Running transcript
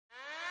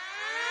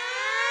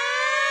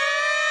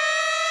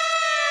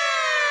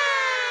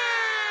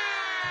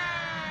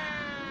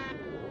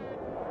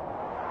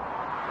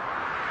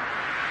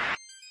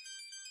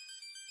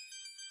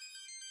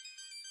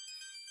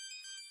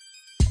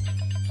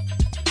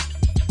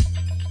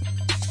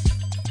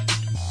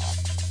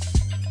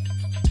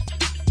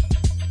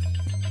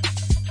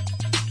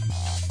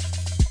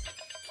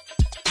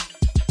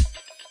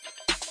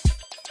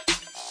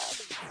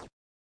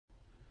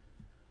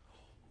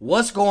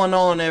What's going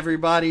on,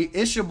 everybody?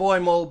 It's your boy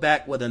Mo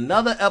back with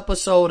another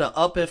episode of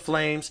Up in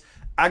Flames.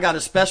 I got a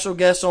special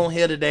guest on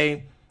here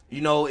today. You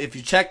know, if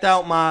you checked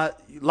out my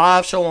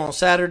live show on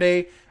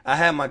Saturday, I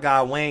had my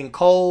guy Wayne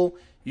Cole.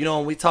 You know,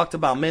 and we talked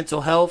about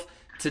mental health.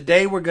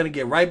 Today, we're going to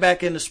get right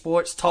back into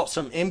sports, talk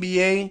some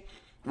NBA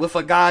with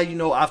a guy, you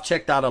know, I've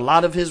checked out a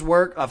lot of his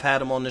work. I've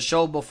had him on the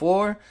show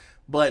before,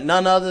 but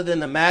none other than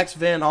the Max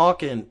Van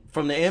Auken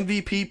from the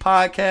MVP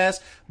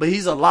podcast. But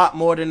he's a lot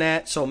more than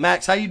that. So,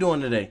 Max, how you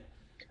doing today?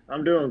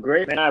 I'm doing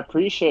great, man. I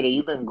appreciate it.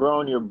 You've been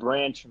growing your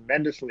brand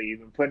tremendously. You've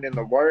been putting in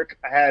the work.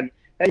 That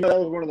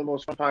was one of the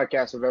most fun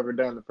podcasts I've ever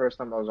done the first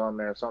time I was on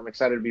there. So I'm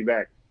excited to be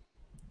back.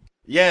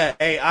 Yeah,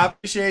 hey, I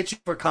appreciate you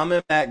for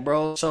coming back,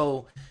 bro.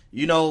 So,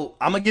 you know,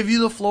 I'm gonna give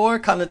you the floor.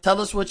 Kind of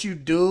tell us what you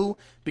do,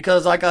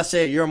 because, like I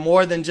said, you're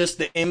more than just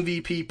the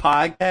MVP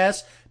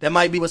podcast. That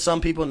might be what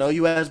some people know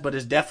you as, but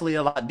it's definitely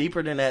a lot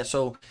deeper than that.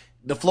 So,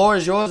 the floor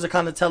is yours to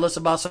kind of tell us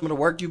about some of the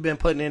work you've been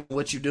putting in,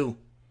 what you do.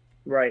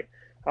 Right.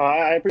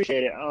 I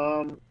appreciate it.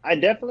 I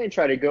definitely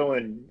try to go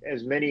in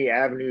as many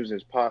avenues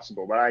as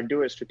possible, but I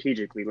do it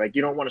strategically. Like,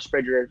 you don't want to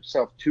spread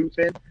yourself too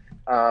thin.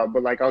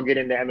 But like, I'll get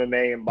into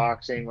MMA and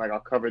boxing. Like, I'll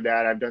cover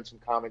that. I've done some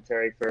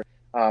commentary for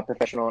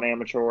professional and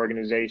amateur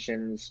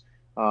organizations,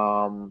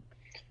 for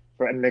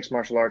mixed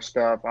martial arts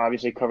stuff.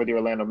 Obviously, cover the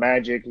Orlando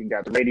Magic. You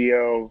got the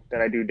radio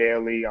that I do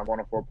daily. I'm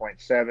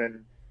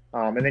 104.7.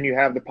 And then you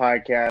have the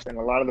podcast, and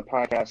a lot of the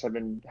podcasts I've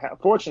been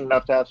fortunate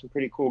enough to have some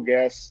pretty cool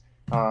guests.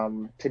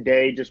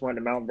 Today, just went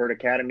to Mount Verde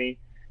Academy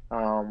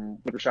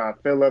with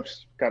Rashad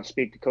Phillips. Got to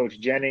speak to Coach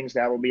Jennings.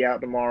 That will be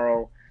out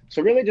tomorrow.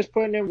 So really just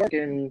putting in work,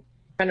 and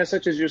kind of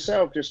such as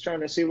yourself, just trying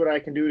to see what I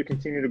can do to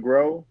continue to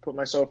grow, put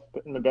myself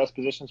in the best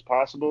positions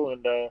possible,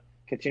 and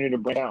continue to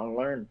bring out and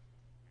learn.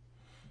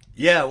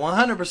 Yeah,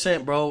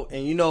 100%, bro.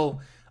 And you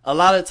know, a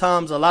lot of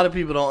times, a lot of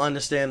people don't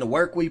understand the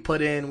work we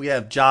put in. We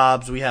have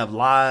jobs, we have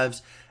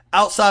lives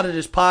outside of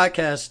this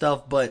podcast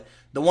stuff. But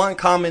the one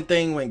common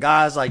thing when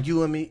guys like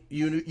you and me,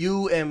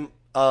 you and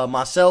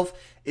myself,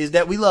 is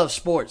that we love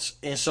sports.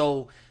 And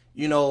so,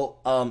 you know,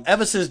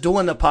 ever since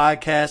doing the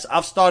podcast,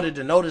 I've started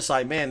to notice,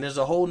 like, man, there's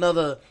a whole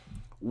nother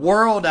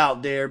world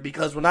out there,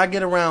 because when I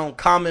get around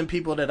common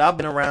people that I've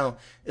been around,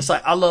 it's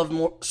like I love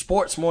more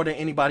sports more than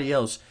anybody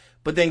else.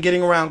 But then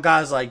getting around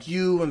guys like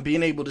you and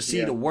being able to see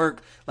Yeah. the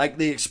work, like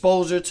the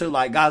exposure to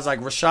like guys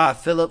like Rashad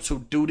Phillips,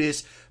 who do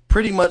this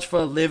pretty much for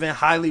a living,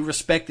 highly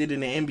respected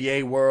in the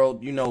NBA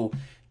world. You know,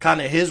 kind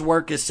of his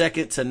work is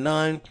second to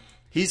none.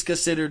 He's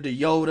considered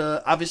the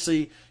Yoda.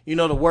 Obviously, you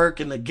know, the work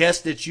and the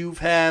guests that you've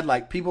had,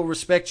 like, people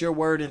respect your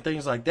word and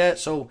things like that.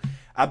 So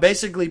I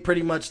basically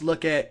pretty much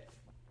look at,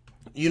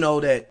 you know,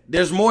 that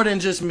there's more than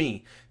just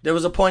me. There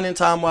was a point in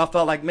time where I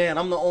felt like, man,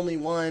 I'm the only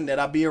one that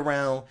I be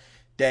around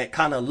that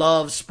kind of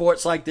loves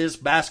sports like this,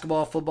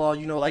 basketball, football.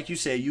 You know, like you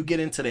said, you get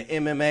into the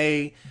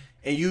MMA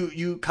and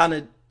you kind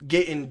of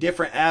get in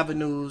different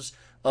avenues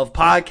of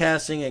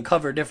podcasting and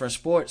cover different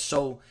sports.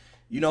 So,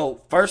 you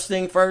know, first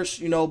thing first,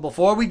 you know,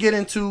 before we get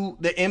into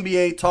the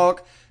NBA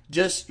talk,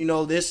 just, you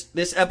know, this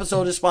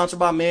episode is sponsored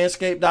by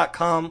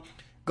manscaped.com.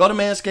 Go to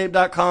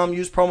manscaped.com,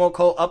 use promo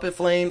code Up in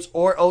Flames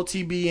or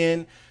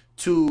OTBN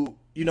to,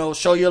 you know,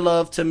 show your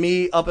love to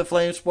me, Up in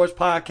Flames Sports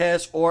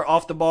Podcast, or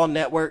Off the Ball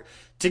Network,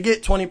 to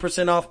get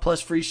 20% off plus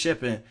free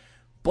shipping.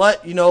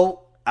 But, you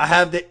know, I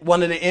have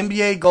one of the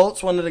NBA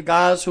GOATs, one of the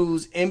guys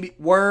whose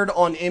word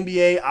on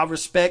NBA I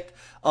respect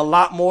a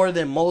lot more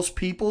than most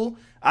people.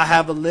 I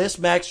have a list.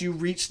 Max, you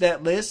reached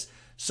that list.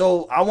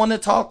 So I want to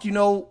talk, you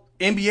know,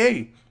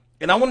 NBA.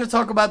 And I want to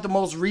talk about the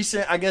most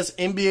recent, I guess,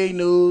 NBA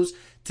news.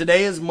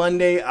 Today is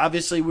Monday.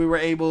 Obviously, we were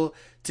able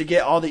to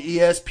get all the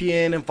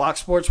ESPN and Fox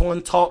Sports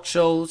 1 talk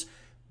shows.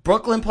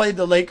 Brooklyn played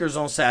the Lakers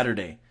on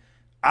Saturday.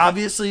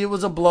 Obviously, it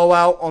was a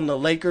blowout on the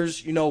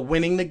Lakers, you know,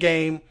 winning the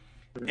game.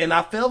 And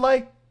I feel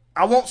like,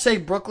 I won't say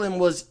Brooklyn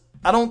was,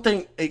 I don't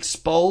think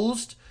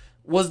exposed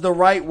was the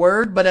right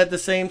word, but at the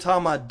same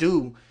time, I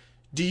do.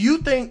 Do you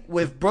think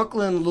with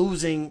Brooklyn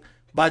losing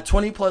by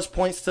 20 plus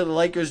points to the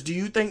Lakers, do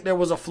you think there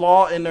was a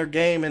flaw in their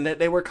game and that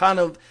they were kind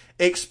of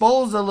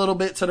exposed a little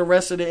bit to the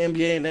rest of the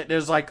NBA, and that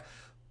there's like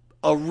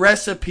a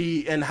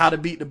recipe in how to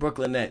beat the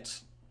Brooklyn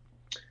Nets?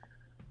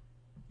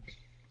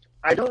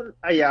 I don't.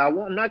 Yeah,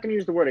 I'm not going to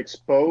use the word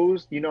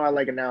exposed. You know, I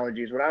like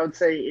analogies. What I would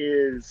say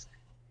is,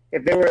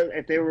 if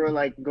they were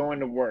like going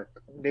to work,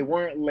 they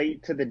weren't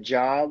late to the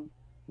job,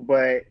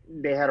 but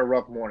they had a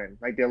rough morning.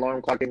 Like, the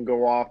alarm clock didn't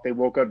go off. They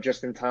woke up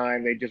just in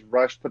time. They just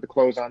rushed, put the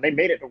clothes on. They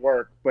made it to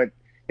work, but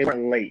they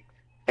weren't late.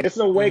 And this is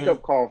a wake Mm-hmm.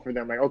 up call for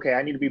them. Like, okay,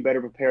 I need to be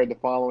better prepared the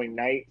following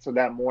night, so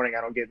that morning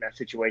I don't get in that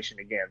situation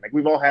again. Like,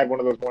 we've all had one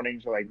of those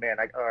mornings where, like, man,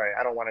 all right,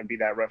 I don't want to be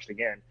that rushed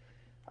again.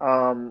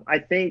 I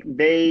think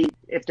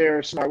if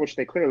they're smart, which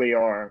they clearly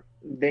are,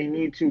 they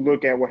need to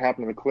look at what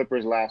happened to the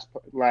Clippers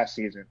last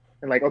season.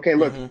 And, like, okay,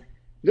 look, Mm-hmm.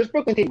 this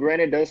Brooklyn team,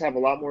 granted, does have a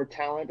lot more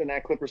talent than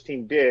that Clippers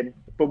team did.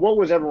 But what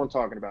was everyone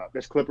talking about?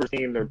 This Clippers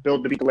team, they're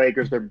built to beat the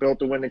Lakers. They're built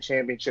to win the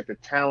championship. The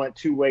talent,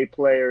 two-way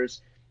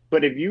players.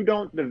 But if you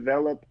don't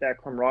develop that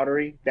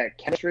camaraderie, that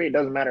chemistry, it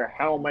doesn't matter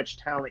how much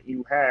talent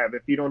you have.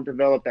 If you don't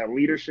develop that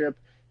leadership,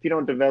 if you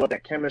don't develop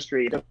that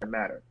chemistry, it doesn't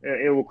matter.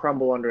 It will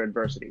crumble under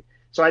adversity.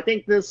 So I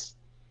think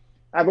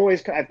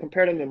I've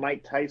compared him to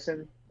Mike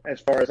Tyson as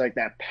far as like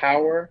that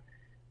power,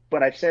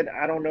 but I said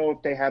I don't know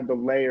if they have the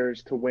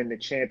layers to win the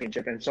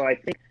championship. And so I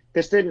think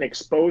this didn't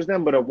expose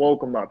them, but it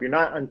woke them up. You're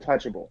not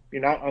untouchable.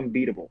 You're not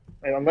unbeatable.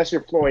 And unless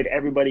you're Floyd,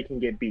 everybody can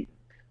get beat.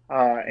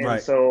 And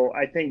Right. so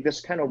I think this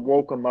kind of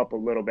woke them up a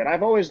little bit.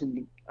 I'm always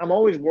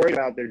worried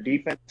about their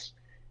defense,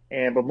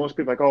 but most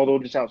people are like, oh, they'll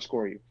just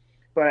outscore you.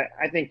 But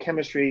I think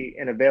chemistry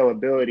and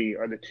availability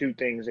are the two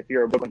things. If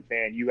you're a Brooklyn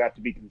fan, you have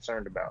to be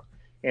concerned about.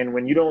 And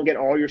when you don't get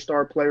all your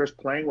star players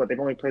playing, they've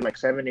only played like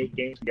 7, 8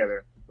 games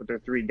together with their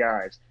three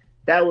guys,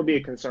 that would be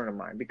a concern of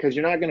mine because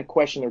you're not going to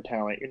question their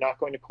talent. You're not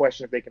going to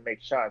question if they can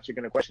make shots. You're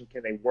going to question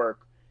can they work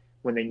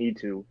when they need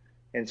to.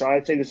 And so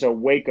I'd say this is a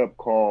wake up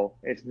call.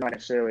 It's not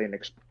necessarily an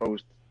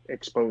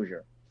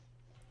exposure.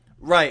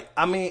 Right.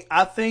 I mean,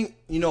 I think,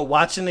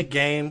 watching the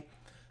game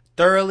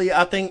thoroughly,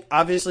 I think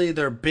obviously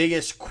their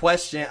biggest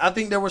question, I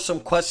think there were some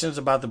questions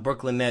about the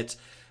Brooklyn Nets.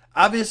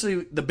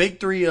 Obviously, the big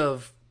three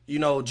of,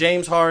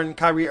 James Harden,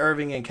 Kyrie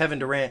Irving, and Kevin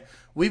Durant,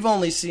 we've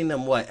only seen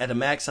them, at a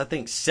max, I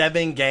think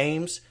 7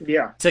 games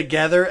Yeah.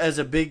 together as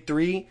a big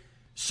three.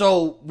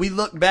 So we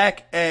look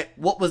back at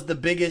what was the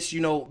biggest,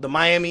 the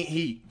Miami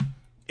Heat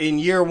in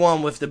year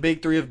one with the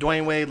big three of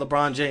Dwayne Wade,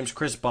 LeBron James,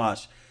 Chris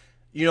Bosh.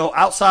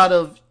 Outside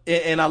of,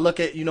 and I look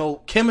at,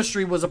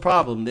 chemistry was a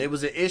problem. It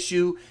was an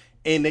issue,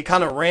 and they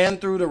kind of ran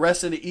through the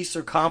rest of the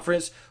Eastern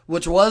Conference,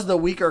 which was the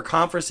weaker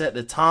conference at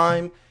the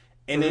time.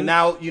 And then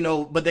now,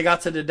 but they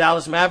got to the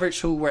Dallas Mavericks,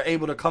 who were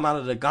able to come out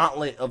of the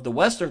gauntlet of the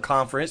Western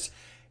Conference,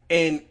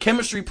 and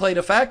chemistry played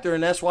a factor,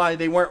 and that's why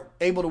they weren't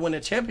able to win a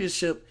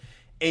championship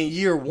in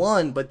year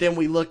one. But then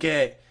we look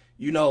at,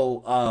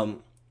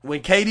 when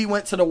KD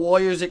went to the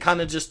Warriors, it kind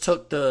of just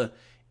took the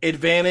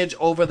advantage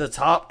over the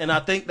top. And I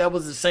think that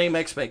was the same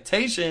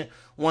expectation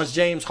once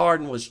James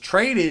Harden was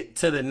traded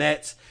to the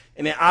Nets.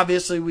 And then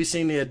obviously we've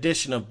seen the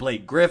addition of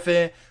Blake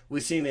Griffin.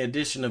 We've seen the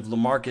addition of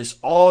LaMarcus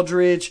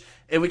Aldridge.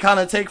 And we kind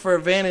of take for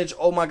advantage,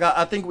 oh my God,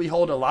 I think we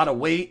hold a lot of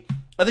weight.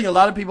 I think a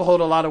lot of people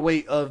hold a lot of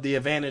weight of the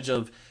advantage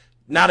of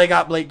now they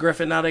got Blake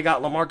Griffin, now they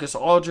got LaMarcus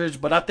Aldridge.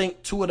 But I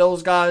think two of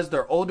those guys,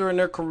 they're older in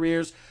their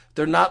careers.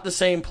 They're not the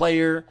same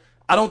player.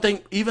 I don't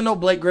think, even though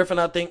Blake Griffin,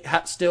 I think,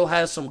 still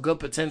has some good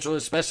potential,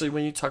 especially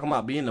when you're talking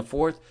about being the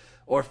fourth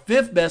or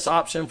fifth best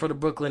option for the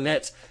Brooklyn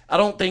Nets, I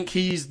don't think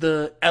he's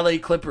the LA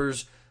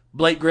Clippers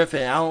Blake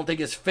Griffin. I don't think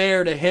it's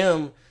fair to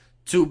him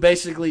to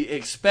basically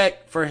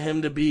expect for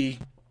him to be,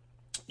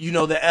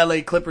 the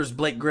LA Clippers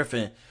Blake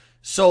Griffin.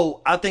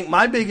 So I think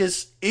my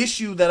biggest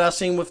issue that I've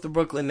seen with the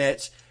Brooklyn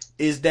Nets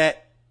is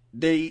that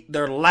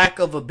their lack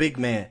of a big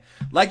man.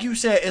 Like you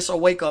said, it's a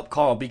wake up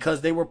call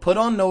because they were put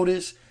on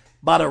notice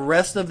by the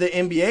rest of the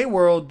NBA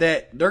world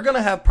that they're going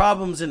to have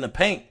problems in the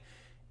paint.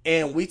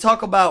 And we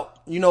talk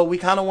about, we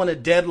kind of want to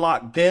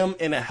deadlock them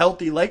in a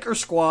healthy Lakers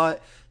squad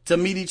to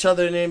meet each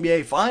other in the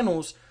NBA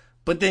Finals.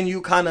 But then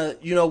you kind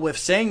of, with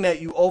saying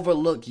that, you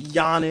overlook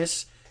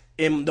Giannis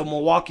in the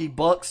Milwaukee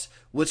Bucks,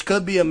 which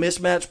could be a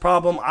mismatch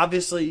problem.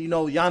 Obviously,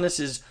 Giannis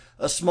is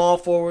a small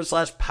forward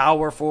 /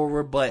 power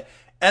forward, but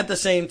at the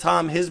same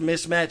time, his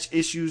mismatch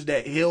issues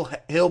that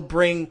he'll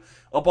bring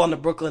up on the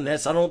Brooklyn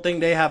Nets, I don't think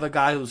they have a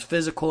guy who's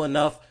physical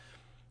enough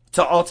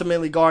to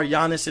ultimately guard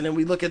Giannis. And then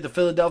we look at the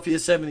Philadelphia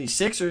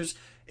 76ers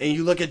and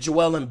you look at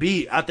Joel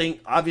Embiid. I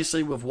think,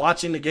 obviously, with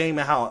watching the game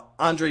and how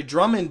Andre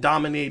Drummond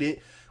dominated,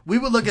 we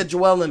would look at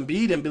Joel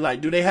Embiid and be like,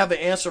 do they have an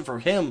answer for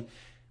him?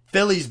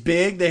 Philly's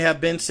big. They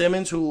have Ben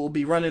Simmons, who will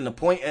be running the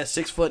point at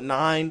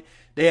 6'9".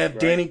 They have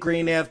Danny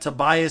Green. They have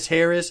Tobias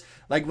Harris.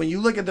 Like, when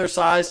you look at their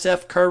size,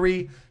 Seth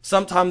Curry,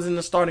 sometimes in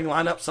the starting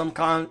lineup,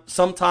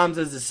 sometimes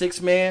as a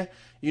sixth man,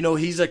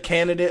 he's a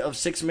candidate of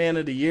sixth man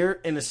of the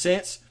year in a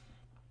sense.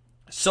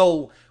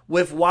 So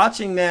with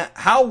watching that,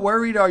 how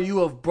worried are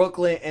you of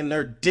Brooklyn and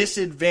their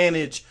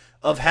disadvantage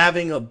of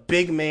having a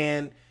big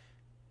man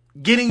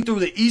getting through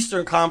the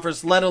Eastern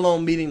Conference, let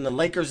alone meeting the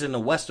Lakers in the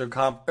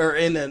or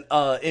in the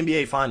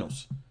NBA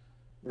Finals?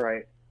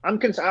 Right.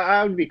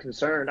 I would be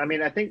concerned. I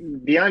mean, I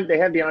think they have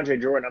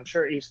DeAndre Jordan. I'm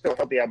sure he's still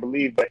healthy, I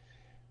believe, but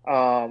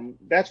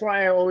that's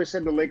why I always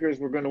said the Lakers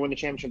were going to win the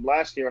championship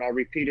last year, and I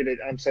repeated it.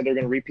 I said they're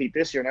going to repeat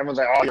this year, and everyone's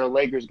like, "Oh, you're a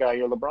Lakers guy,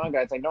 you're a LeBron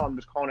guy." It's like, no, I'm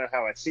just calling it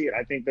how I see it.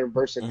 I think their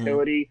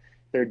versatility,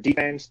 their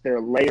defense,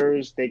 their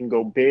layers, they can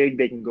go big,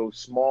 they can go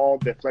small.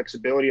 Their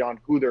flexibility on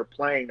who they're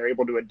playing, they're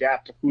able to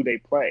adapt to who they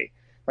play.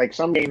 Like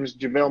some games,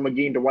 JaVale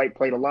McGee and Dwight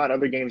played a lot.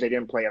 Other games, they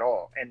didn't play at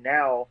all. And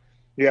now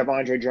you have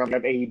Andre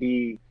Drummond, you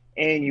have AD,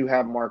 and you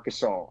have Marc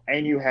Gasol,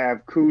 and you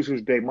have Kuz,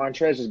 who's big,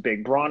 Montrez is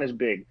big, Braun is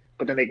big.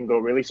 But then they can go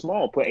really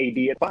small, put AD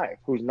at 5,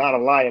 who's not a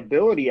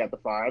liability at the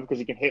 5 because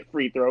he can hit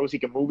free throws. He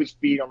can move his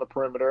feet on the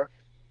perimeter.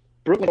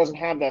 Brooklyn doesn't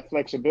have that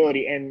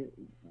flexibility. And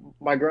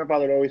my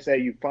grandfather would always say,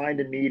 you find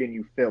a need and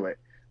you fill it.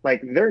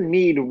 Like, their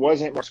need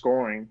wasn't more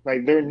scoring.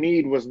 Like, their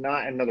need was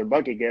not another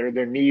bucket getter.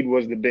 Their need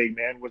was the big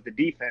man, was the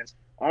defense.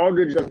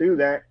 Aldridge doesn't do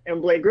that,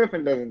 and Blake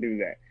Griffin doesn't do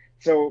that.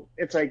 So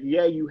it's like,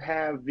 yeah, you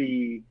have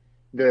the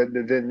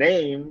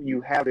name,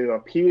 you have the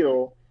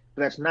appeal,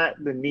 That's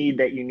not the need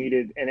that you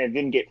needed, and it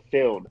didn't get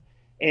filled.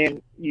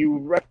 And you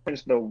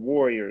referenced the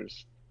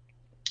Warriors.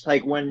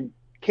 Like when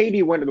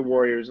KD went to the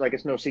Warriors, like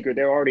it's no secret,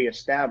 they're already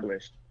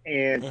established.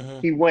 And Hmm.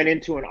 he went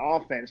into an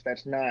offense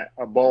that's not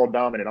a ball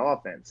dominant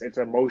offense. It's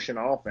a motion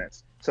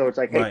offense. So it's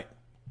like, hey, Right.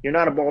 you're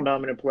not a ball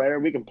dominant player.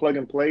 We can plug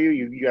and play you.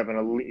 You have an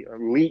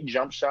elite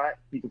jump shot.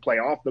 You can play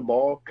off the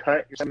ball,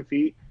 cut, you're 7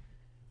 feet.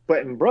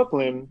 But in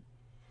Brooklyn,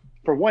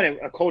 for one,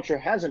 a culture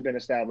hasn't been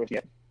established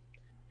yet.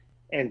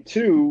 And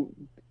two,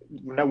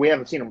 no, we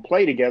haven't seen them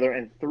play together.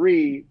 And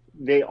three,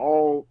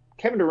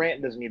 Kevin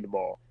Durant doesn't need the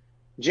ball.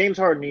 James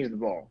Harden needs the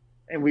ball.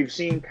 And we've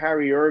seen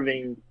Kyrie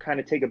Irving kind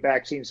of take a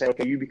back seat and say,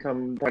 okay, you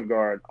become point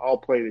guard. I'll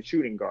play the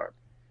shooting guard,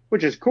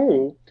 which is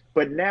cool.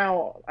 But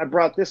now I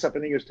brought this up, I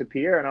think it was to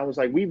Pierre, and I was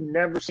like, we've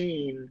never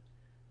seen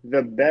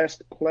the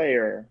best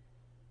player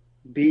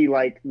be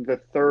like the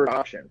third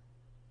option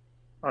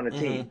on a Hmm.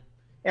 team.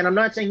 And I'm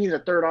not saying he's a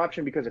third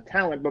option because of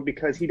talent, but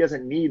because he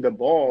doesn't need the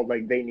ball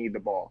like they need the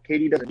ball.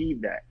 KD doesn't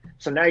need that.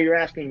 So now you're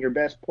asking your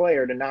best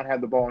player to not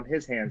have the ball in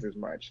his hands as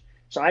much.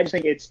 So I just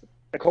think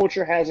the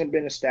culture hasn't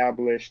been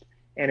established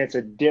and it's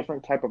a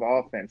different type of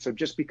offense. So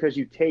just because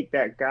you take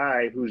that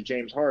guy who's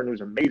James Harden,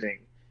 who's amazing,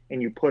 and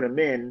you put him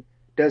in,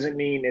 doesn't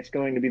mean it's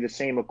going to be the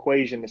same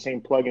equation, the same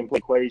plug and play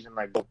equation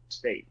like Golden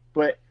State.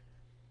 But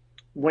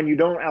when you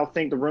don't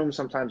outthink the room,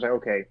 sometimes like,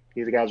 okay,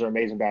 these guys are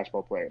amazing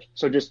basketball players.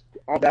 So just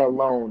all that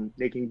alone,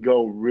 they can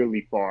go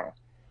really far.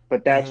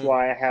 But that's Hmm.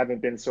 why I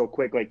haven't been so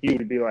quick like you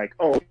to be like,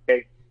 oh,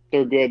 okay,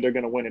 they're good, they're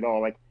gonna win it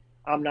all. Like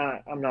I'm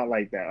not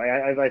like that.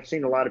 I've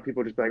seen a lot of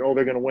people just be like, oh,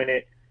 they're gonna win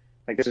it.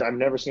 Like this, I've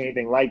never seen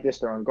anything like this.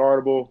 They're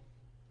unguardable.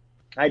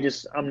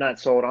 I'm not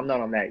sold. I'm not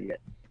on that yet.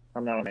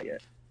 I'm not on that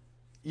yet.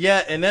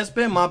 Yeah, and that's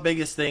been my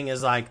biggest thing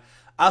is like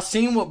I've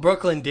seen what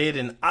Brooklyn did,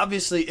 and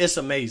obviously it's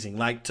amazing.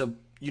 Like to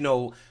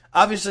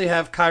obviously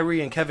have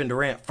Kyrie and Kevin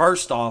Durant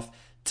first off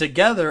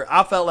together.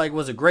 I felt like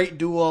was a great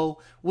duo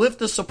with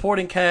the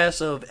supporting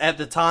cast of at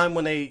the time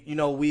when they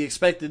we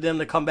expected them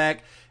to come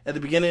back at the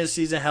beginning of the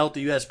season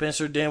healthy. You had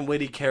Spencer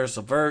Dinwiddie, Karis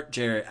LeVert,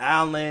 Jared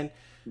Allen.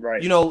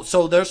 Right.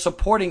 So their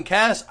supporting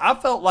cast, I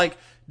felt like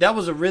that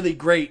was a really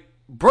great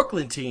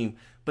Brooklyn team.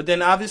 But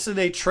then obviously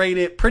they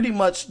traded pretty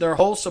much their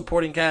whole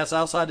supporting cast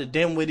outside of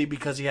Dinwiddie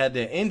because he had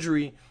that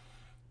injury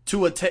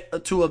to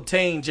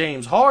obtain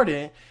James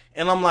Harden.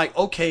 And I'm like,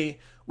 okay,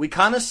 we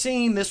kind of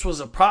seen this was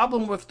a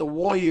problem with the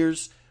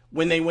Warriors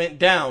when they went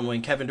down.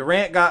 When Kevin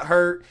Durant got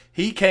hurt,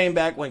 he came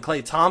back. When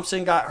Klay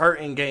Thompson got hurt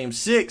in Game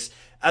 6,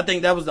 I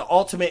think that was the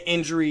ultimate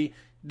injury.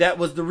 That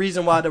was the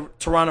reason why the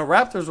Toronto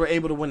Raptors were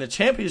able to win the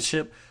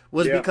championship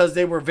was Yeah. because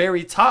they were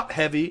very top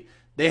heavy.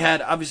 They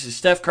had obviously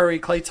Steph Curry,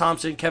 Klay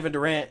Thompson, Kevin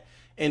Durant,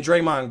 and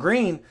Draymond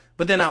Green.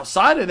 But then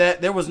outside of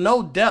that, there was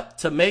no depth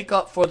to make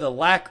up for the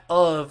lack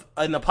of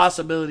and the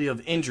possibility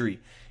of injury.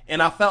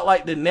 And I felt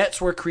like the Nets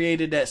were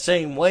created that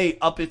same way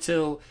up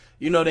until,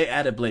 they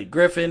added Blake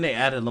Griffin, they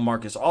added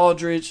LaMarcus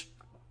Aldridge.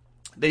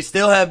 They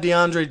still have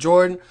DeAndre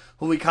Jordan,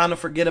 who we kind of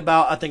forget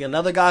about. I think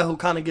another guy who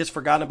kind of gets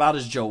forgotten about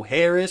is Joe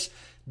Harris,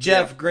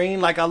 Yeah. Jeff Green.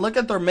 Like I look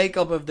at their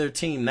makeup of their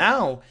team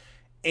now,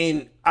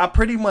 and I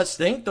pretty much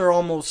think they're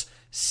almost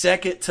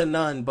second to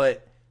none.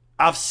 But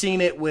I've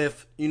seen it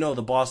with,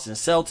 the Boston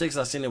Celtics.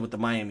 I've seen it with the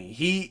Miami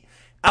Heat.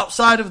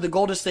 Outside of the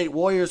Golden State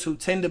Warriors, who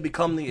tend to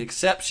become the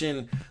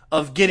exception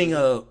of getting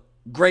a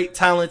great,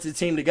 talented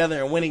team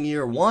together and winning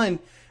year one,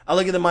 I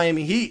look at the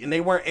Miami Heat, and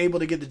they weren't able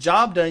to get the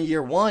job done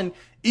year one,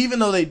 even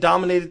though they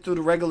dominated through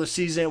the regular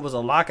season. It was a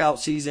lockout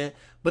season.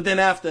 But then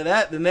after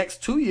that, the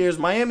next 2 years,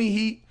 Miami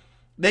Heat,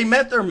 they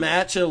met their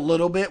match a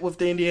little bit with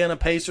the Indiana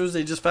Pacers.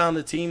 They just found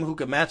a team who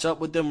could match up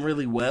with them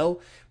really well.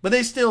 But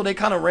they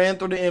kind of ran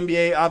through the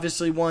NBA,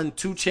 obviously won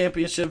 2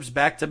 championships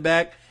back to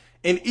back.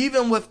 And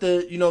even with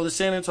the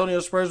San Antonio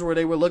Spurs where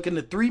they were looking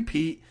to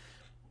three-peat,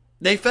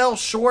 they fell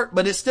short,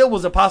 but it still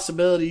was a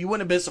possibility. You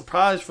wouldn't have been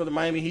surprised for the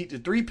Miami Heat to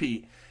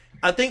three-peat.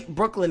 I think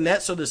Brooklyn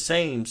Nets are the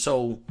same.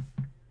 So,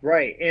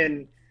 Right.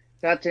 And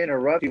not to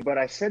interrupt you, but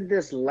I said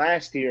this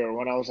last year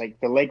when I was like,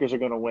 the Lakers are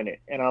going to win it.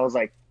 And I was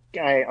like,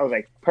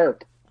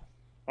 Perk.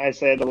 I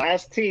said the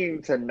last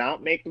team to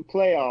not make the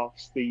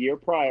playoffs the year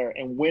prior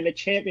and win a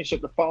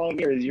championship the following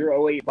year is your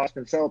 '08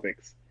 Boston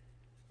Celtics.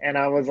 And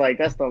I was like,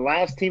 that's the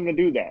last team to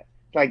do that.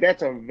 Like,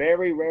 that's a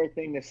very rare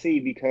thing to see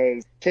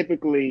because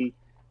typically,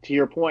 to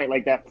your point,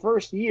 like that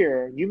first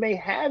year, you may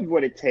have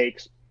what it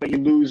takes, but you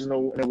lose in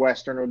the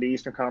Western or the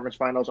Eastern Conference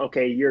Finals.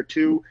 Okay, year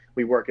two,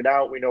 we work it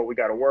out. We know what we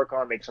got to work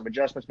on, make some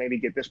adjustments, maybe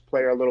get this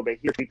player a little bit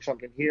here, tweak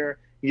something here.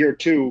 Year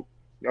two,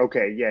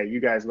 okay, yeah, you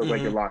guys look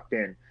like you're mhm. locked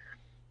in.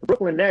 The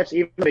Brooklyn Nets,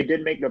 even though they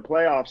did make the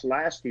playoffs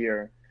last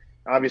year,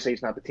 obviously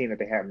it's not the team that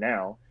they have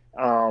now.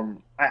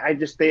 I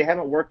just they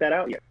haven't worked that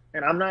out yet.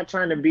 And I'm not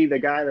trying to be the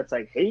guy that's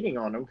like hating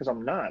on them because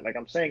I'm not. Like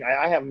I'm saying,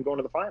 I have them going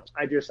to the finals.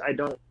 I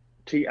don't.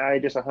 I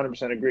just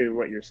 100% agree with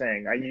what you're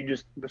saying. You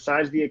just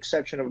besides the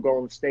exception of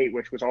Golden State,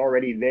 which was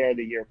already there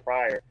the year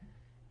prior,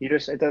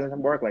 it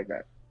doesn't work like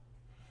that.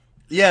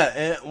 Yeah,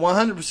 and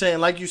 100%.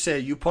 Like you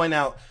said, you point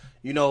out,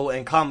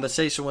 in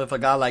conversation with a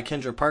guy like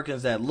Kendrick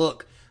Perkins that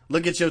look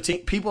at your team.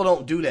 People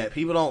don't do that.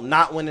 People don't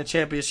not win a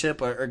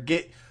championship or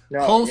get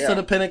No, close to yeah.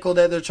 the pinnacle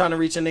that they're trying to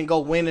reach and then go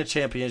win a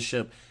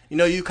championship.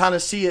 You kind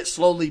of see it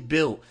slowly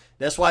build.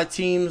 That's why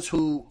teams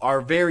who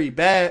are very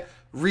bad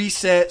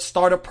reset,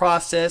 start a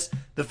process.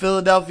 The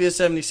Philadelphia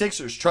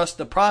 76ers trust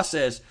the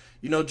process.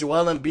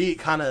 Joel Embiid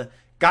kind of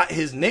got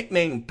his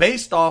nickname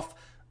based off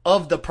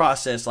of the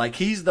process. Like,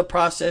 he's the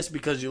process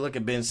because you look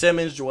at Ben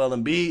Simmons, Joel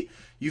Embiid,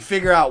 you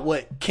figure out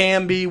what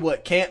can be,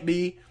 what can't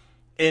be.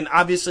 And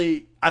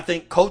obviously, I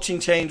think coaching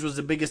change was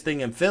the biggest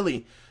thing in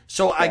Philly.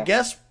 So I Yeah.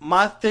 guess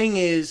my thing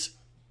is,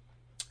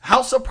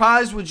 how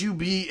surprised would you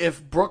be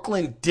if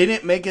Brooklyn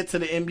didn't make it to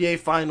the NBA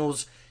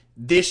Finals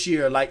this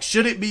year? Like,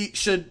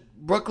 should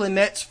Brooklyn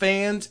Nets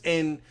fans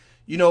and,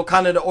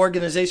 kind of the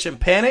organization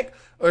panic?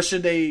 Or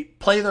should they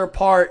play their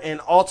part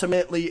and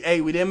ultimately,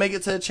 hey, we didn't make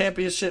it to the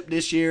championship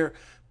this year,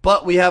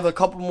 but we have a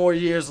couple more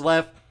years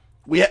left.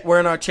 We're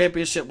in our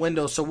championship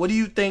window. So what do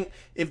you think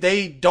if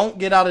they don't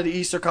get out of the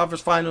Eastern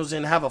Conference Finals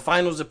and have a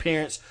finals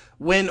appearance,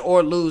 win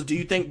or lose? Do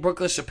you think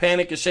Brooklyn should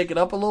panic and shake it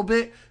up a little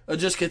bit, or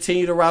just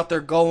continue the route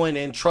they're going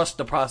and trust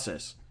the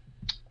process?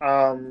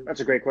 That's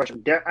a great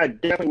question. I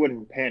definitely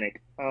wouldn't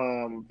panic.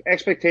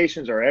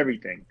 Expectations are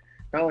everything,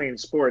 not only in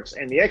sports,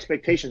 and the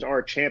expectations are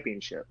a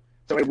championship.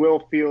 So it will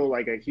feel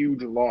like a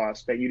huge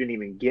loss that you didn't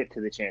even get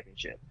to the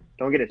championship.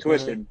 Don't get it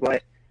twisted,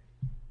 but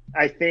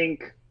I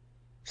think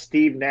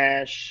Steve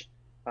Nash,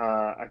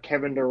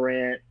 Kevin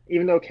Durant,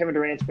 even though Kevin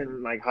Durant's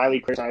been like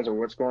highly criticized or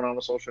what's going on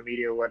with social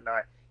media or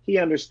whatnot, he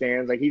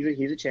understands. Like,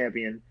 he's a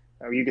champion.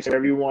 You can say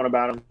whatever you want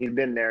about him. He's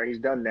been there. He's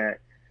done that.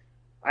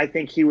 I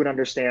think he would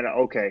understand.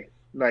 Okay,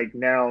 like,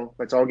 now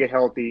let's all get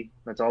healthy.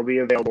 Let's all be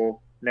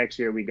available. Next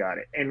year we got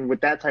it. And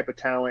with that type of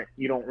talent,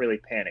 you don't really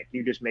panic.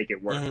 You just make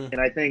it work. And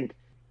I think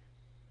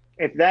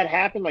if that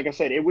happened, like I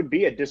said, it would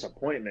be a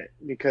disappointment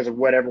because of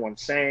what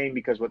everyone's saying,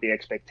 because what the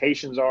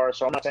expectations are.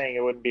 So I'm not saying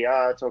it wouldn't be,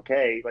 it's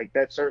okay. Like,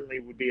 that certainly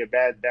would be a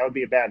bad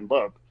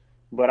look,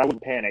 but I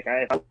wouldn't panic.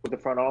 If I was the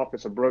front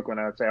office of Brooklyn,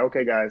 I would say,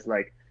 okay, guys,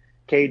 like,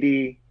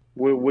 KD,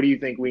 what do you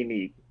think we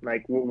need?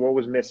 Like, what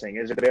was missing?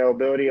 Is it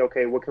availability?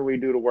 Okay, what can we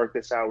do to work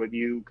this out with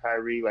you,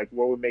 Kyrie? Like,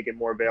 what would make it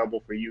more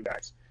available for you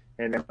guys?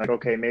 And then, like,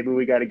 okay, maybe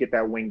we got to get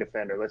that wing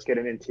defender. Let's get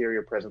an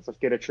interior presence. Let's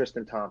get a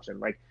Tristan Thompson.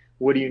 Like,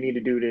 what do you need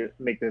to do to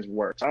make this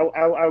work? So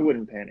I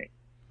wouldn't panic.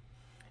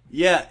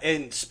 Yeah,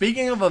 and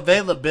speaking of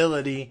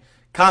availability,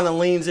 kind of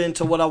leans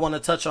into what I want to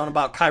touch on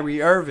about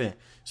Kyrie Irving.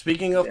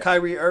 Speaking of Yeah.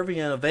 Kyrie Irving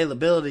and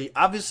availability,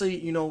 obviously,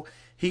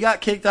 he got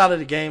kicked out of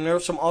the game. There were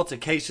some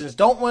altercations.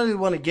 Don't really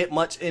want to get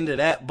much into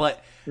that,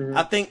 but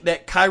I think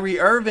that Kyrie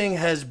Irving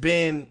has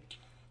been,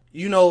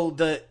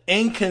 the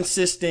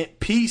inconsistent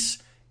piece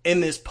in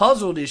this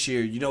puzzle this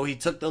year. He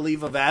took the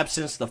leave of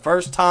absence the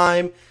first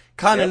time,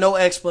 kind of no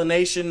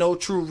explanation, no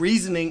true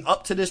reasoning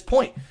up to this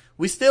point.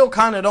 We still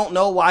kind of don't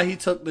know why he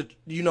took the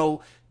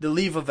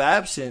leave of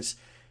absence.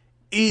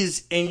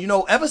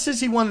 Ever since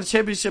he won the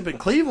championship in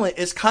Cleveland,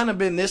 it's kind of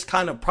been this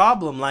kind of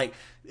problem. Like,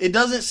 it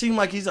doesn't seem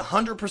like he's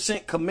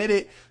 100%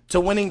 committed to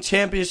winning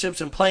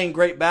championships and playing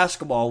great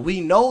basketball.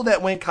 We know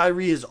that when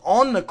Kyrie is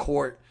on the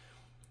court,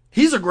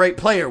 he's a great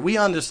player. We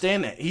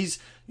understand that. He's,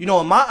 in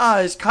my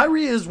eyes,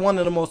 Kyrie is one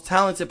of the most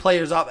talented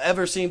players I've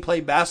ever seen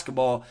play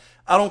basketball.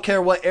 I don't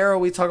care what era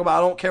we talk about.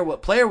 I don't care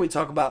what player we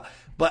talk about.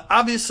 But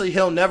obviously,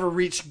 he'll never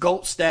reach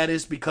GOAT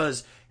status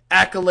because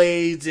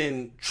accolades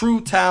and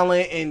true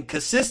talent and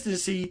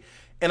consistency.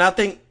 And I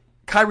think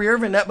Kyrie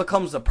Irving, that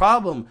becomes the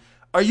problem.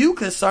 Are you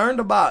concerned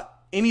about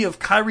any of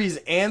Kyrie's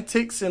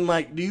antics? And,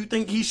 like, do you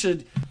think he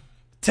should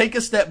take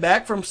a step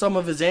back from some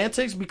of his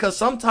antics? Because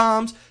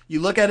sometimes you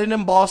look at it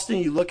in Boston,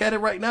 you look at it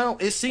right now,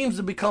 it seems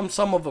to become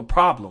some of a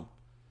problem.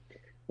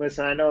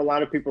 Listen, I know a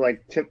lot of people I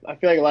feel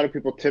like a lot of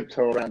people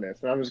tiptoe around this,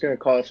 and I'm just going to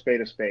call a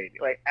spade a spade.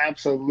 Like,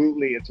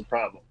 absolutely, it's a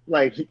problem.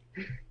 Like,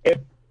 if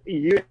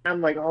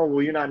I'm like, oh,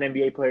 well, you're not an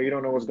NBA player, you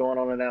don't know what's going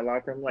on in that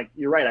locker room. Like,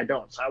 you're right, I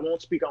don't. So I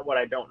won't speak on what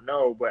I don't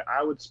know, but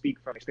I would speak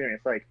from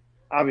experience. Like,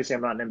 obviously,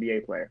 I'm not an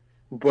NBA player,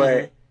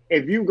 but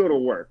if you go to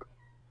work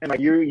and, like,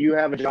 you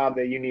have a job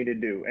that you need to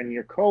do, and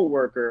your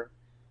coworker,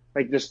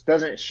 like, just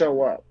doesn't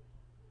show up,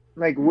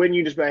 like, wouldn't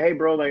you just be like, hey,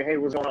 bro, like, hey,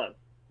 what's going on?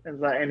 And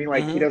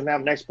like, he doesn't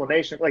have an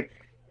explanation. Like,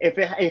 if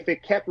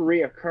it kept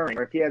reoccurring,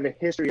 or if he had a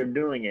history of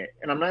doing it,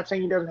 and I'm not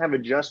saying he doesn't have a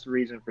just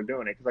reason for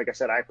doing it, because, like I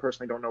said, I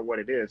personally don't know what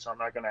it is, so I'm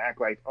not going to act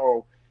like,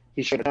 oh,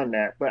 he should have done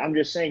that. But I'm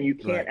just saying you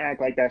can't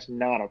act like that's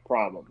not a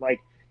problem, like,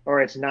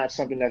 or it's not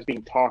something that's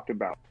being talked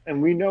about.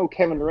 And we know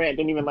Kevin Durant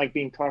didn't even like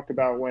being talked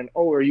about when,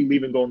 oh, are you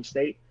leaving Golden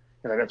State?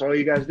 And, like, that's all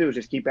you guys do is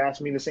just keep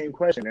asking me the same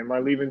question. Am I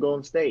leaving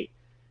Golden State?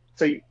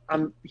 So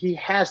he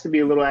has to be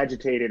a little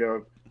agitated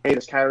of, hey,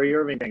 this Kyrie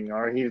Irving thing,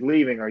 or he's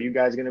leaving. Are you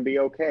guys going to be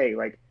okay?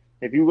 Like,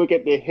 if you look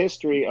at the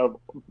history of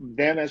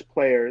them as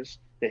players,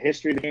 the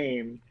history of the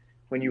game,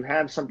 when you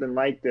have something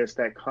like this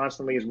that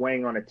constantly is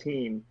weighing on a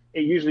team,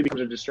 it usually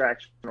becomes a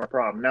distraction or a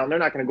problem. Now, they're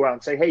not going to go out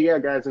and say, hey, yeah,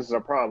 guys, this is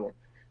a problem.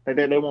 Like,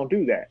 they won't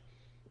do that.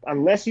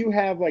 Unless you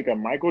have, like, a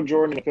Michael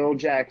Jordan and Phil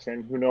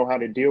Jackson who know how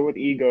to deal with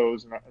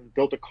egos and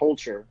built a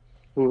culture,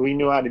 who we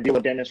know how to deal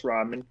with Dennis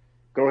Rodman,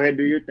 go ahead,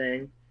 do your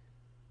thing.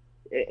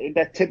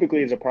 That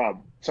typically is a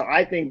problem. So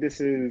I think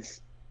this is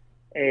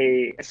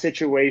a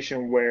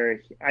situation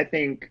where I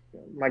think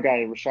my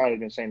guy Rashad has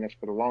been saying this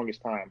for the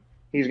longest time.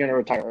 He's going to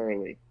retire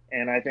early,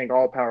 and I think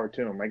all power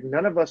to him. Like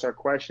none of us are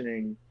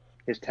questioning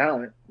his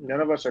talent. None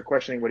of us are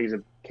questioning what he's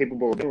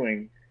capable of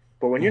doing.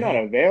 But when you're not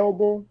Hmm.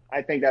 available,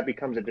 I think that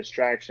becomes a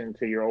distraction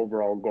to your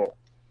overall goal.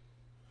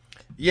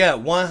 Yeah,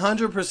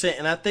 100%.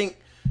 And I think,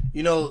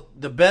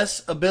 the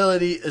best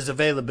ability is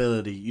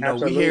availability.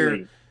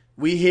 Absolutely.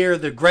 We hear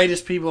the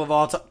greatest people of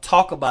all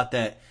talk about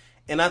that.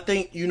 And I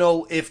think,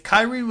 if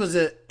Kyrie was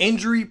an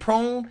injury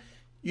prone,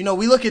 we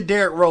look at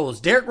Derrick Rose.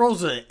 Derrick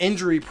Rose is an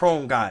injury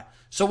prone guy.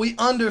 So we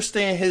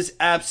understand his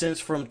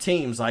absence from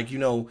teams. Like,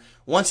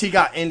 once he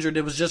got injured,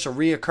 it was just a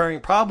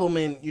reoccurring problem.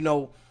 And,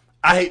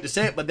 I hate to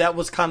say it, but that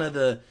was kind of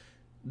the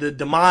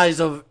demise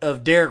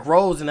of Derrick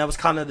Rose, and that was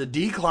kind of the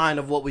decline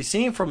of what we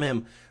seen from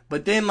him.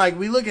 But then, like,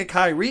 we look at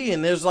Kyrie,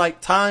 and there's like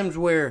times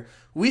where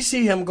we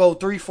see him go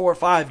 3, 4,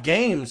 5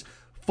 games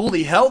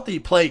fully healthy,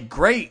 play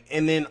great,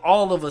 and then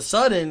all of a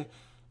sudden,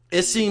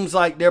 it seems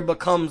like there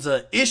becomes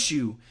a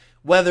issue,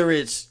 whether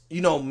it's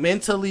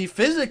mentally,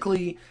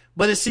 physically.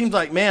 But it seems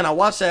like, man, I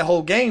watched that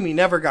whole game. He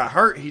never got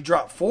hurt. He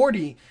dropped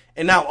 40,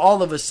 and now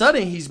all of a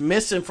sudden he's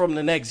missing from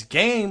the next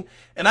game.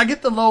 And I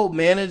get the load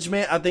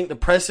management. I think the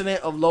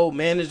precedent of load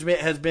management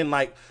has been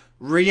like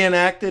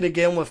reenacted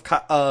again with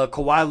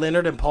Kawhi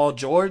Leonard and Paul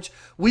George.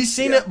 We've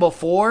seen Yeah. it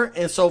before,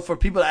 and so for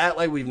people to act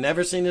like we've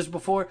never seen this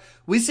before,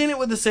 we've seen it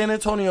with the San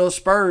Antonio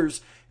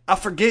Spurs. I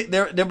forget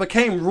there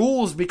became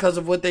rules because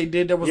of what they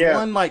did. There was Yeah.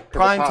 one like For the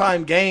pop.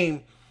 primetime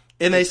game,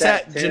 and They they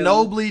sat sat Tim.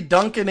 Ginobili,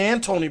 Duncan,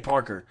 and Tony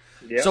Parker.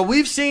 So Yep.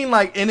 we've seen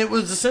like, and it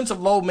was a sense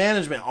of load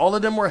management. All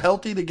of them were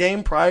healthy the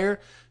game prior.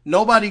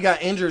 Nobody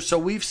got injured. So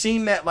we've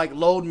seen that like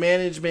load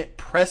management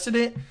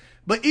precedent.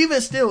 But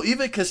even still,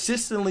 even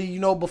consistently,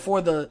 before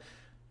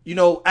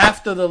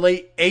after the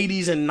late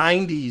 80s and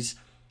 90s,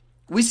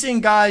 we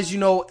seen guys,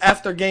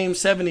 after game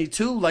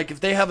 72, like if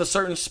they have a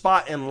certain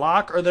spot in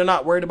lock or they're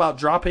not worried about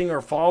dropping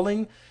or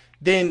falling,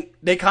 then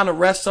they kind of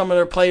rest some of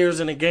their players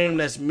in a game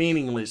that's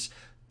meaningless.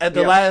 At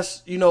the Yep.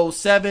 last,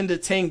 7 to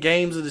 10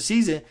 games of the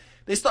season,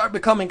 they start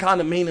becoming kind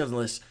of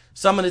meaningless.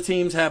 Some of the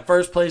teams have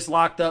first place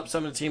locked up.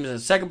 Some of the teams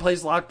have second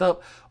place locked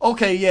up.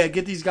 Okay, yeah,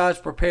 get these guys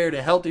prepared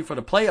and healthy for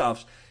the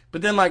playoffs.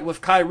 But then, like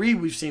with Kyrie,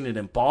 we've seen it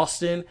in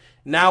Boston.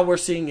 Now we're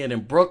seeing it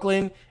in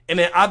Brooklyn. And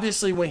then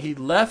obviously when he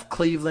left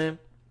Cleveland,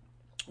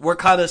 we're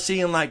kind of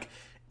seeing like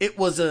it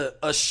was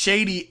a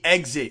shady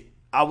exit,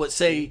 I would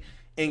say,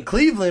 in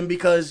Cleveland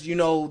because,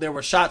 there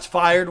were shots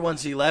fired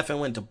once he left and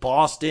went to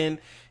Boston.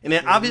 And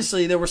then Hmm.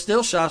 obviously there were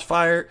still shots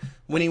fired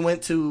when he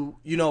went to,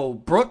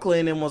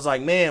 Brooklyn and was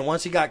like, man,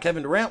 once he got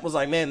Kevin Durant, was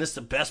like, man, this is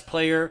the best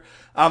player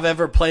I've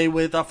ever played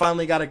with. I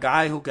finally got a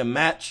guy who can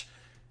match,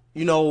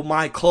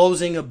 my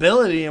closing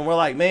ability. And we're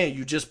like, man,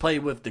 you just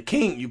played with the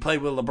king. You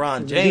played with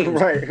LeBron James.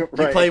 Right. You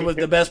played Right. with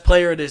the best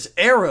player of this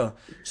era.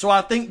 So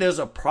I think there's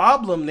a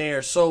problem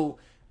there. So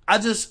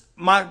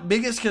my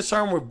biggest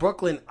concern with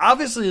Brooklyn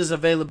obviously is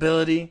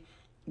availability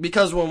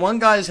because when one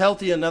guy's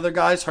healthy, another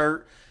guy's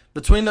hurt.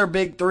 Between their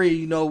big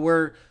three,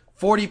 we're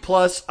 40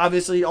 plus,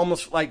 obviously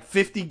almost like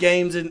 50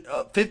 games and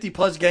 50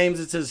 plus games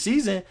into the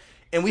season.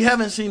 And we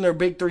haven't seen their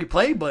big three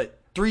play but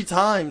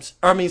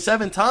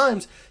 7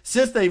 times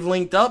since they've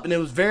linked up. And it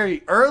was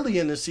very early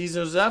in the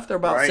season. It was after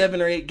about Right.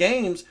 7 or 8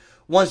 games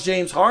once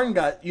James Harden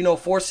got,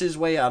 forced his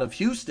way out of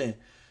Houston.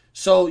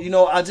 So,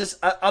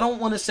 I don't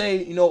want to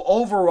say,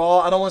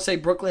 overall, I don't want to say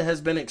Brooklyn has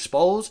been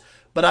exposed,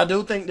 but I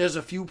do think there's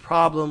a few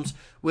problems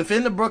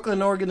within the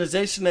Brooklyn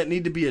organization that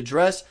need to be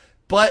addressed,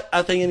 but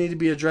I think it need to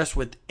be addressed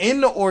within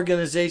the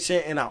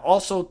organization. And I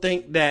also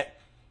think that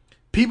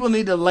people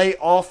need to lay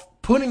off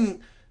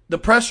putting the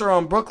pressure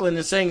on Brooklyn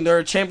and saying they're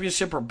a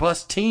championship or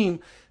bust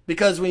team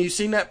because when you've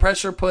seen that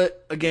pressure put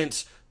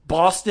against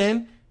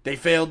Boston, they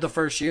failed the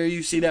first year.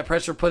 You see that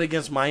pressure put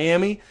against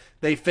Miami,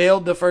 they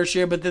failed the first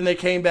year, but then they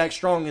came back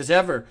strong as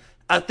ever.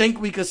 I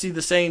think we could see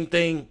the same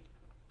thing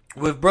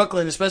with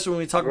Brooklyn, especially when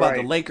we talk about the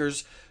Right.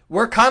 Lakers.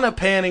 We're kind of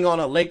panning on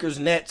a Lakers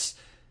Nets,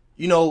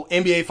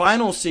 NBA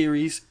Finals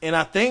series, and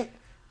I think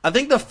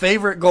the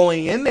favorite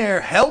going in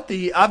there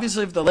healthy.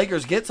 Obviously, if the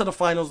Lakers get to the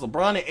finals,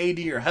 LeBron and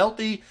AD are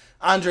healthy.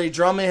 Andre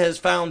Drummond has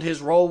found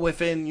his role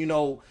within,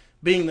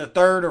 being the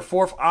third or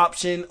fourth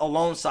option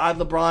alongside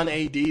LeBron,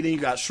 AD. Then you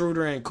got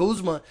Schroeder and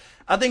Kuzma.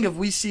 I think if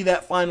we see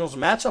that finals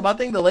matchup, I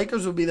think the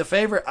Lakers would be the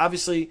favorite.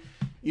 Obviously,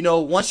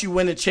 once you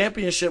win a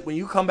championship, when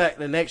you come back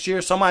the next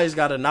year, somebody's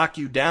got to knock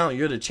you down.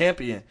 You're the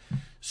champion.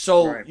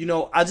 So, Right.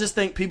 I just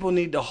think people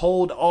need to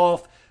hold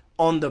off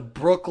on the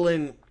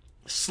Brooklyn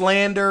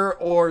slander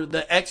or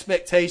the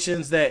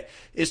expectations that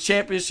it's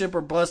championship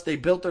or bust. They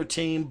built their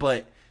team,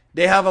 but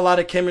they have a lot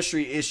of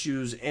chemistry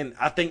issues. And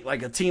I think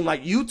like a team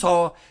like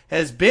Utah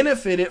has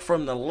benefited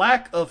from the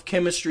lack of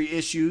chemistry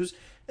issues.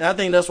 And I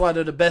think that's why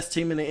they're the best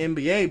team in the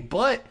NBA.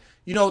 But,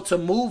 to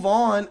move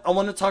on, I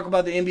want to talk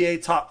about the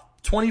NBA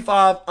top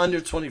 25,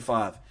 under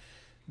 25.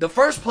 The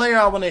first player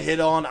I want to hit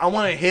on, I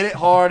want to hit it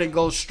hard and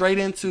go straight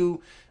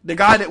into the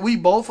guy that we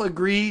both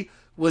agree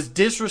was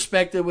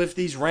disrespected with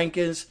these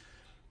rankings.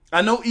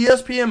 I know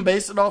ESPN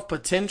based it off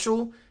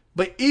potential,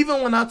 But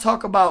even when I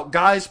talk about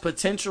guys'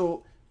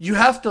 potential, you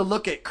have to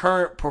look at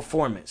current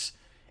performance.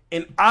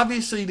 And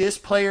obviously, this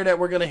player that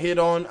we're gonna hit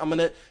on,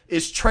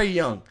 is Trae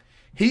Young.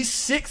 He's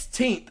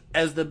 16th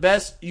as the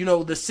best, the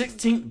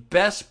 16th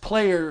best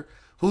player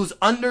who's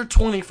under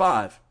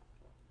 25.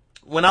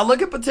 When I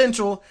look at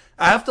potential,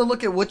 I have to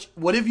look at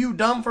what have you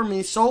done for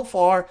me so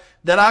far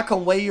that I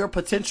can weigh your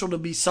potential to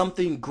be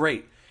something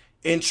great.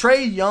 And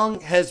Trae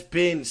Young has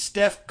been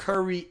Steph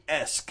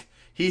Curry-esque.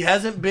 He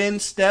hasn't been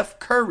Steph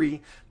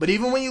Curry, but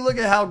even when you look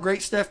at how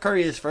great Steph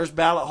Curry is, first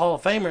ballot Hall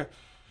of Famer,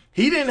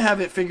 he didn't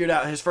have it figured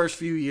out his first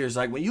few years.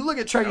 Like when you look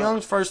at Trae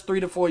Young's first 3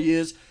 to 4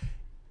 years,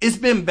 it's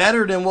been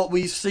better than what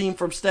we've seen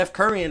from Steph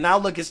Curry. And now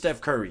look at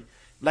Steph Curry.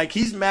 Like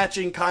he's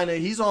matching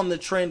he's on the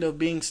trend of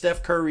being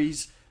Steph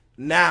Curry's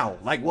now.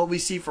 Like what we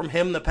see from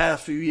him the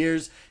past few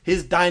years,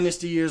 his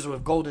dynasty years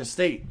with Golden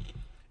State.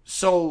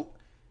 So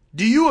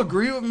do you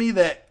agree with me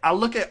that I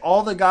look at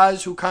all the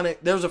guys who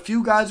there's a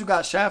few guys who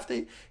got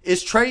shafted?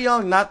 Is Trae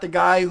Young not the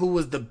guy who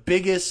was the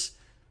biggest,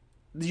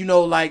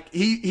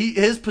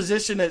 his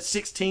position at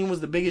 16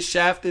 was the biggest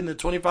shaft in the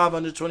 25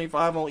 under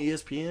 25 on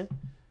ESPN?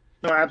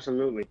 No,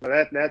 absolutely.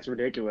 That's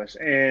ridiculous.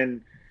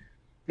 And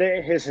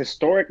his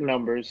historic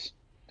numbers,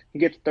 he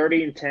gets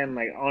 30 and 10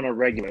 like on a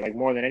regular, like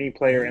more than any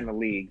player in the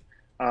league.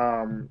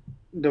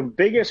 The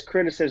biggest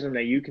criticism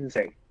that you can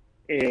say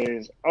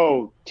is,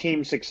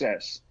 team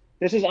success.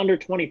 This is under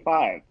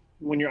 25.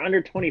 When you're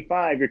under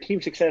 25, your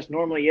team success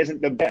normally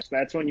isn't the best.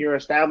 That's when you're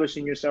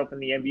establishing yourself in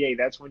the NBA.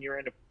 That's when you're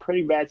in a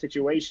pretty bad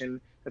situation.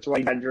 That's why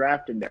you got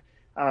drafted there.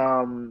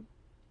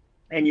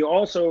 And you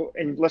also,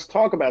 and let's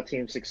talk about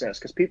team success,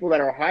 because people that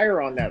are higher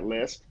on that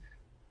list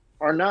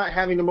are not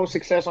having the most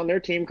success on their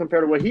team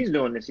compared to what he's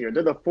doing this year.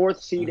 They're the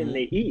 4th seed in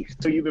the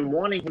East. So you've been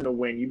wanting him to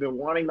win. You've been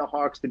wanting the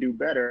Hawks to do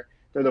better.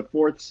 They're the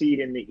 4th seed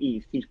in the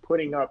East. He's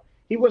putting up.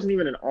 He wasn't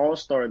even an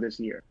all-star this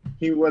year.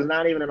 He was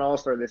not even an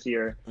all-star this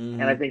year.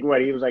 And I think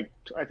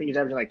he's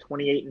averaging like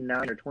 28 and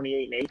 9 or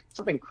 28 and 8,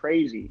 something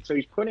crazy. So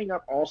he's putting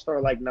up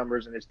all-star-like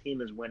numbers and his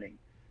team is winning.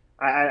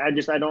 I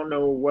don't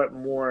know what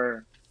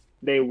more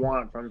they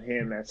want from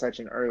him at such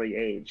an early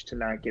age to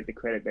not get the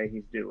credit that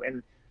he's due.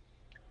 And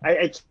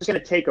it's going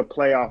to take a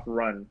playoff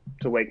run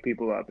to wake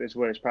people up is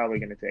what it's probably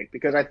going to take.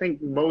 Because I think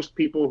most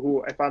people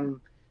who, if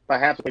I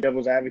have to play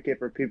devil's advocate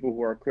for people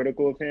who are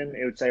critical of him,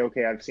 it would say,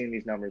 okay, I've seen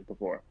these numbers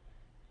before.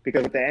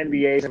 Because with the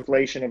NBA's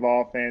inflation of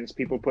offense,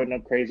 people putting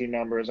up crazy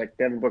numbers, like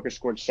Devin Booker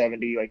scored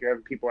 70, like you're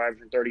having people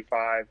averaging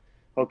 35.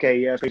 Okay,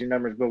 yes, crazy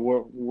numbers, but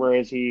where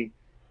is he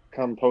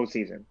come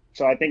postseason?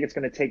 So I think it's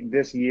going to take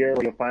this year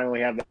where you'll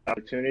finally have the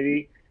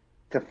opportunity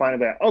to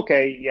find out,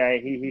 okay, yeah,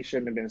 he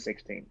shouldn't have been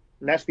 16.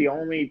 And that's the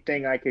only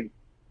thing I could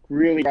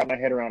really wrap my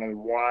head around of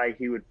why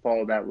he would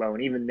fall that low.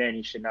 And even then,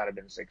 he should not have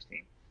been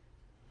 16.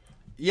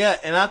 Yeah,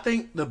 and I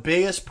think the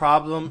biggest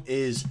problem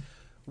is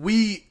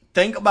we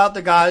think about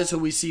the guys who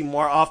we see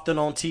more often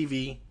on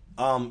TV,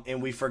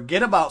 and we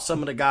forget about some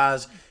of the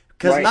guys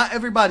because not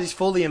everybody's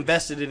fully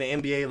invested in the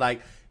NBA.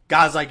 Like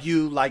guys like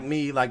you, like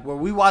me, like where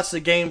we watch the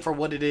game for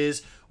what it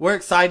is. We're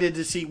excited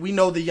to see. We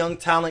know the young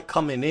talent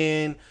coming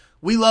in.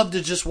 We love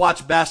to just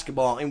watch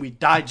basketball and we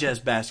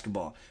digest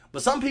basketball.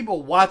 But some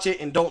people watch it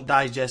and don't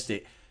digest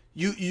it.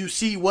 You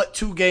see what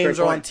 2 games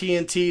are on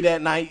TNT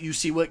that night. You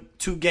see what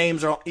 2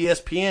 games are on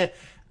ESPN.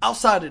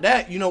 Outside of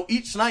that,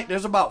 each night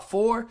there's about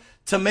 4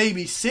 to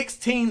maybe 6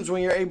 teams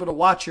when you're able to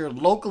watch your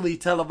locally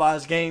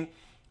televised game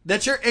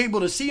that you're able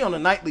to see on a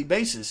nightly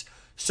basis.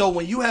 So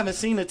when you haven't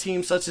seen a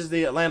team such as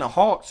the Atlanta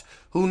Hawks,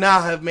 who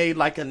now have made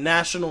like a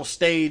national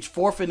stage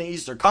 4th in the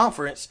Eastern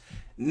Conference,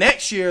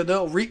 next year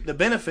they'll reap the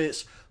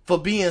benefits for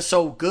being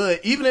so good.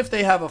 Even if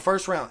they have a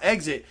first round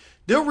exit,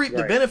 they'll reap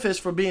the benefits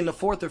for being the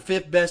 4th or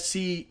 5th best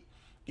seed,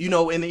 in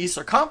the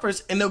Eastern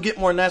Conference, and they'll get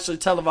more nationally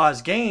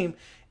televised game.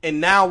 And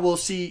now we'll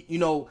see,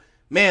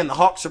 the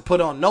Hawks are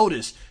put on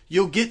notice.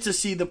 You'll get to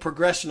see the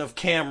progression of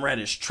Cam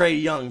Reddish, Trae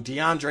Young,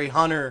 DeAndre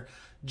Hunter,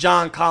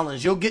 John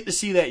Collins. You'll get to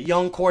see that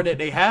young core that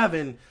they have,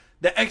 and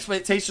the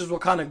expectations will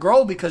kind of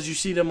grow because you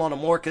see them on a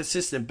more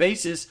consistent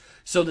basis,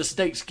 so the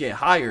stakes get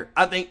higher.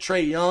 I think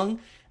Trae Young,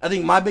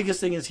 my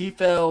biggest thing is he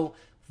fell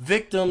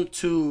victim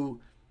to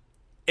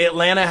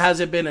Atlanta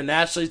hasn't been a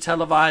nationally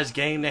televised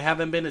game. They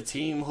haven't been a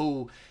team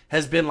who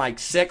has been like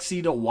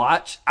sexy to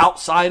watch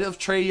outside of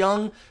Trae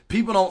Young.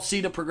 People don't see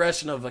the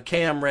progression of a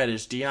Cam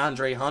Reddish,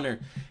 DeAndre Hunter.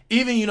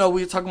 Even, we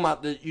were talking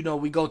about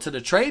we go to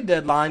the trade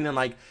deadline and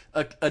like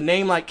a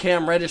name like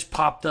Cam Reddish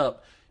popped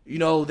up,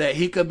 that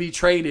he could be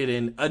traded.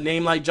 And a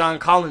name like John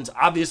Collins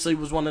obviously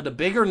was one of the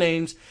bigger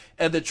names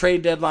at the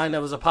trade deadline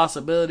that was a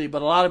possibility.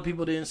 But a lot of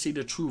people didn't see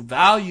the true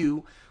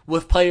value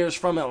with players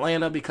from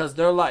Atlanta because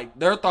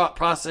their thought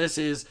process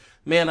is,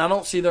 man, I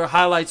don't see their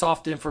highlights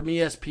often from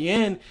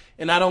ESPN,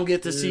 and I don't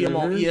get to see them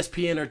on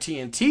ESPN or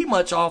TNT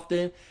much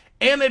often,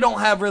 and they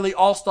don't have really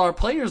all-star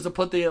players to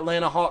put the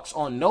Atlanta Hawks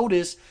on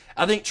notice.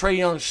 I think Trae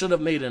Young should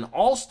have made an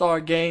all-star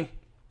game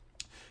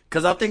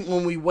because I think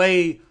when we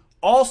weigh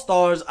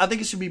all-stars, I think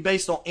it should be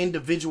based on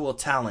individual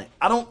talent.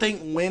 I don't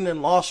think win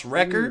and loss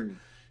record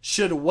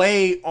should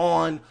weigh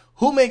on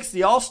who makes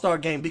the All-Star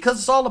game, because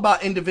it's all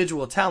about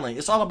individual talent.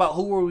 It's all about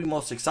who are we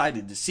most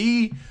excited to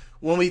see.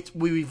 When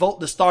we vote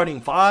the starting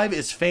five,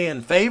 it's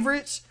fan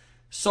favorites.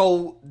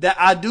 So that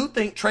I do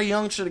think Trae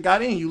Young should have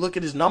got in. You look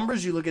at his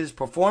numbers, you look at his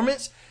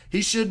performance.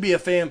 He should be a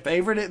fan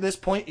favorite at this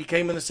point. He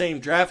came in the same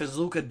draft as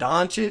Luka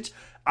Doncic.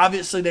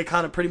 Obviously, they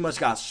kind of pretty much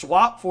got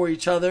swapped for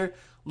each other.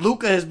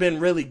 Luka has been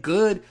really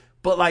good,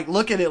 but like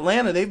look at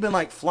Atlanta. They've been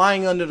like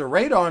flying under the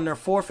radar, and they're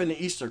fourth in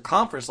the Eastern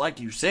Conference, like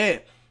you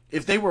said.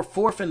 If they were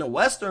fourth in the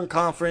Western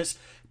Conference,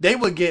 they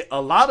would get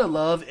a lot of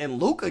love, and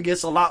Luka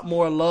gets a lot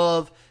more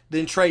love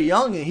than Trae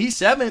Young, and he's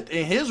seventh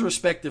in his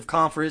respective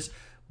conference.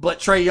 But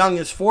Trae Young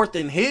is fourth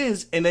in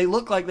his, and they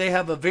look like they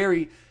have a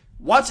very,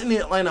 watching the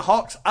Atlanta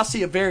Hawks, I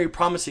see a very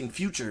promising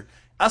future.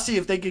 I see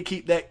if they could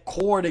keep that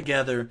core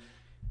together.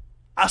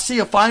 I see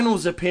a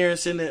finals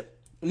appearance in the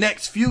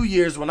next few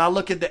years when I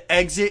look at the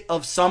exit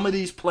of some of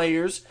these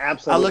players.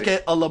 Absolutely. I look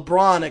at a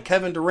LeBron, a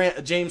Kevin Durant,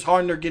 a James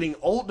Harden are getting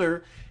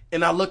older,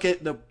 and I look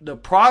at the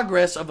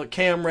progress of a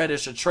Cam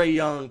Reddish, a Trae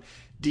Young,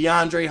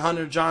 DeAndre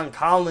Hunter, John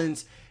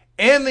Collins,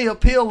 and the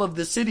appeal of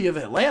the city of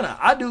Atlanta.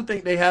 I do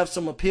think they have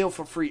some appeal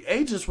for free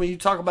agents when you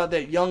talk about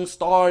that young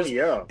stars.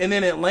 Yeah. And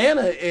then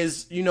Atlanta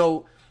is,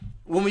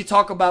 when we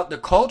talk about the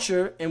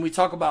culture and we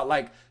talk about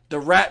like the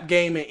rap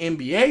game and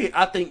NBA,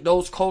 I think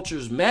those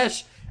cultures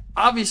mesh.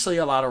 Obviously,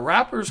 a lot of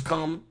rappers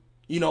come,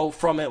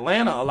 from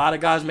Atlanta. A lot of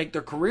guys make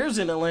their careers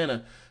in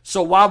Atlanta.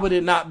 So why would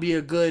it not be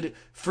a good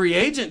free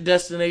agent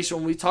destination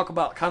when we talk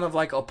about kind of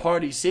like a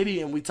party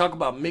city and we talk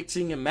about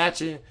mixing and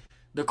matching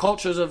the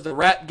cultures of the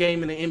rap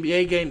game and the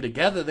NBA game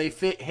together? They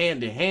fit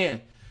hand in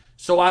hand.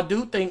 So I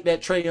do think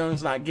that Trae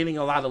Young's not getting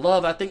a lot of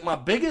love. I think my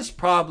biggest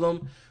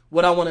problem,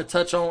 what I want to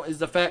touch on, is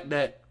the fact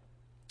that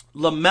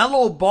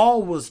LaMelo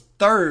Ball was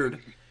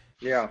third.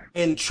 Yeah.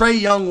 And Trae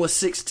Young was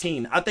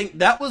 16. I think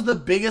that was the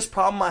biggest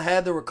problem I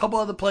had. There were a couple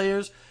other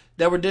players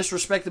that were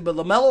disrespected, but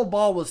LaMelo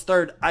Ball was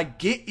third. I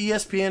get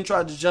ESPN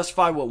tried to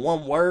justify with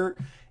one word,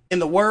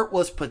 and the word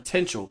was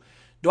potential.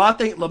 Do I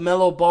think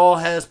LaMelo Ball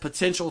has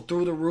potential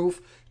through the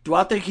roof? Do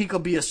I think he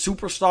could be a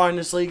superstar in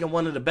this league and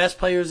one of the best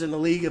players in the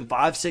league in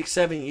 5, 6,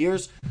 7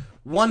 years?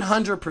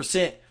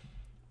 100%.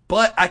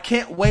 But I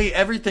can't weigh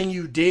everything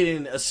you did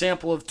in a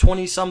sample of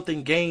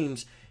 20-something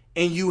games,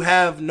 and you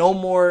have no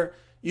more,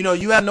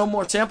 you have no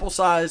more sample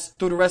size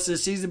through the rest of the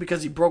season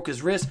because he broke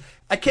his wrist.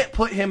 I can't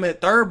put him at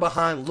third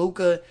behind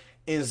Luka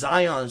and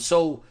Zion.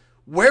 So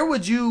where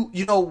would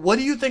what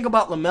do you think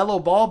about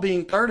LaMelo Ball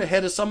being third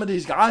ahead of some of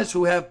these guys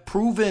who have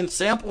proven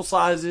sample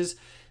sizes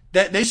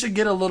that they should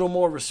get a little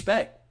more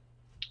respect?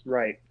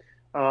 Right.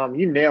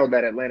 You nailed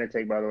that Atlanta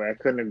take, by the way. I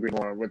couldn't agree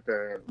more with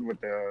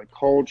the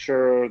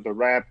culture, the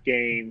rap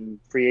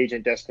game, free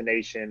agent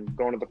destination,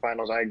 going to the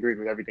finals. I agreed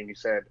with everything you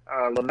said.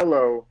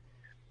 LaMelo,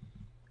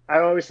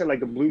 I always said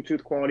like the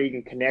Bluetooth quality, you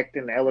can connect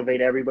and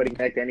elevate everybody,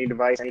 connect any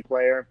device, any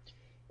player.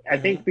 I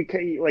think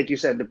because, like you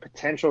said, the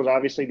potential is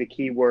obviously the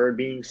key word,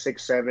 being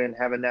 6'7",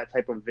 having that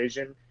type of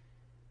vision.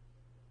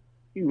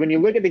 When you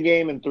look at the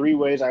game in three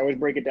ways, I always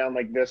break it down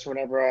like this.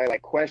 Whenever I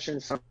like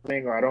question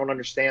something or I don't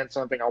understand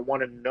something, I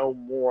want to know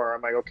more.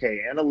 I'm like,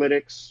 okay,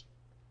 analytics,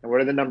 and what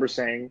are the numbers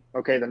saying?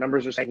 Okay, the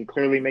numbers are saying he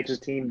clearly makes his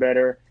team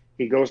better.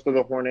 He goes for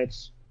the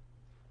Hornets.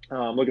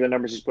 Look at the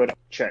numbers he's put up.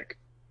 Check.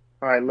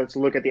 All right, let's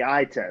look at the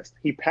eye test.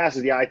 He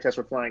passes the eye test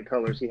with flying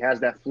colors. He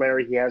has that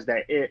flary. He has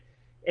that it.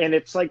 And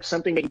it's like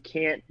something that you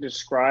can't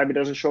describe. It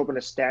doesn't show up in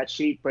a stat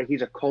sheet, but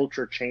he's a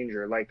culture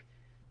changer. Like,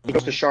 he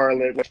goes to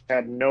Charlotte, which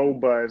had no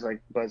buzz,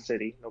 like Buzz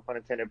City, no pun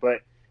intended. But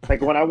like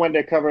when I went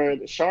to cover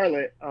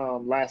Charlotte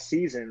last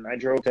season, I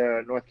drove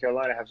to North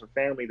Carolina, have some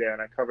family there,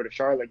 and I covered a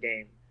Charlotte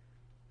game.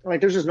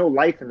 Like, there's just no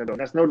life in the building.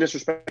 That's no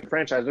disrespect to the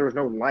franchise. There was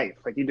no life.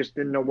 Like, you just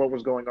didn't know what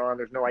was going on.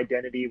 There's no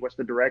identity. What's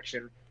the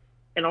direction?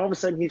 And all of a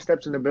sudden, he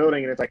steps in the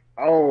building, and it's like,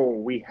 oh,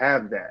 we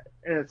have that.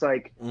 And it's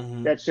like,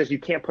 that's just, you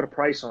can't put a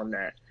price on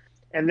that.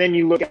 And then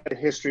you look at the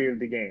history of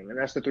the game, and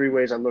that's the three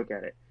ways I look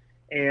at it.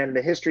 And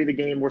the history of the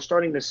game, we're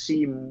starting to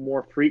see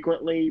more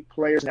frequently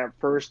players in that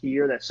first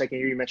year, that second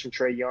year, you mentioned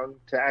Trae Young,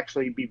 to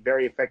actually be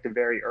very effective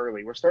very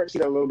early. We're starting to see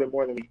that a little bit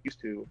more than we used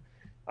to.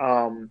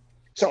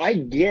 So I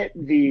get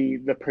the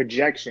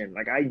projection.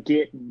 Like, I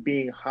get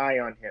being high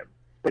on him.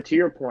 But to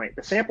your point,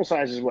 the sample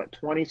size is what,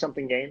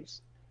 20-something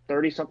games,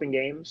 30-something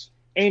games?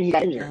 And he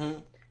got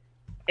injured.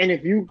 And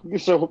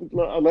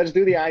let's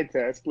do the eye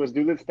test. Let's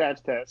do the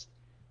stats test.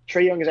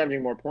 Trae Young is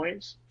averaging more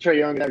points. Trae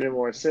Young is averaging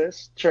more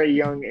assists. Trae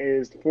Young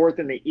is fourth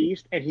in the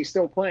East, and he's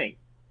still playing.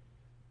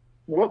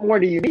 What more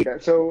do you need?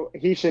 So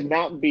he should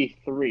not be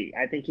 3.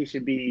 I think he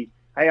should be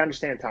 – I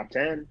understand top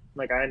 10.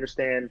 Like, I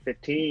understand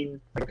 15.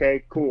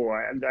 Okay, cool.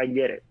 I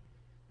get it.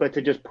 But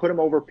to just put him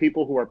over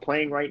people who are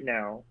playing right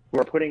now, who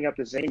are putting up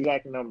the same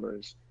exact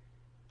numbers,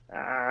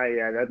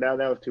 that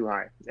was too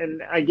high.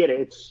 And I get it.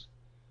 It's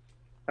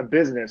a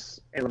business,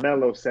 and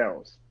LaMelo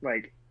sells.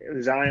 Like,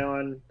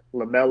 Zion,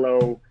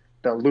 LaMelo –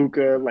 the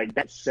Luka, like,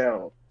 that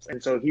sells.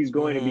 And so he's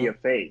going to be a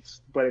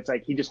face. But it's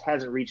like he just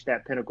hasn't reached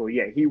that pinnacle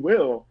yet. He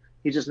will.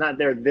 He's just not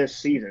there this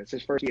season. It's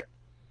his first year.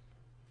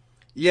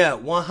 Yeah,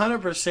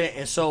 100%.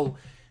 And so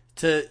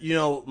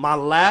to, my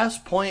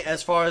last point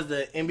as far as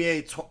the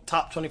NBA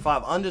top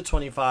 25, under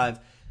 25,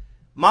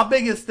 my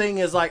biggest thing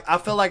is like, I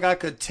feel like I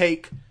could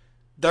take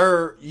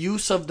their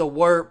use of the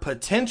word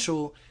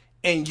potential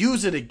and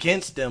use it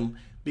against them.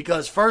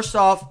 Because first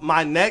off,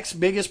 my next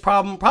biggest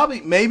problem,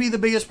 probably maybe the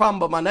biggest problem,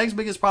 but my next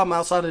biggest problem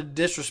outside of the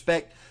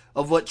disrespect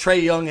of what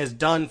Trae Young has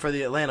done for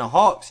the Atlanta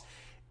Hawks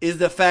is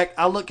the fact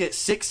I look at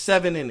 6,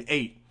 7, and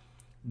 8.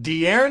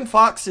 De'Aaron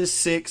Fox is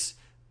 6.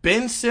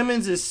 Ben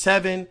Simmons is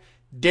 7.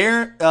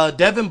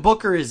 Devin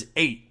Booker is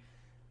 8.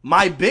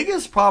 My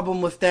biggest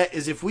problem with that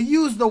is if we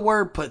use the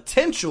word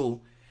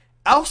potential,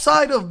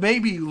 outside of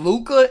maybe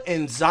Luka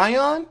and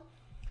Zion,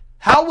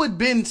 how would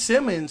Ben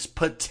Simmons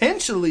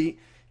potentially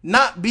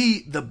not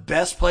be the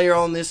best player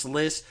on this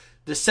list,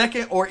 the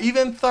second or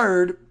even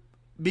third?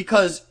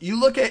 Because you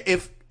look at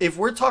if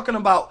we're talking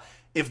about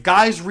if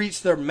guys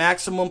reach their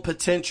maximum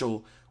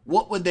potential,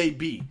 what would they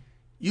be?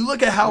 You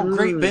look at how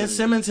great Ben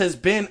Simmons has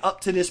been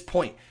up to this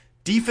point.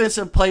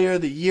 Defensive Player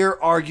of the Year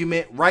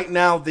argument right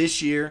now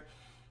this year.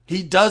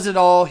 He does it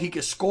all. He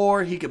can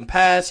score. He can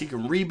pass. He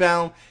can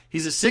rebound.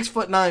 He's a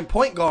 6'9"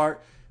 point guard.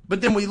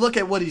 But then we look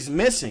at what he's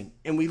missing.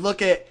 And we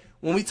look at,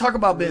 when we talk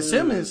about Ben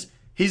Simmons,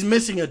 he's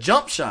missing a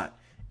jump shot.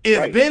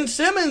 If Ben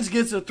Simmons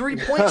gets a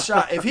 3-point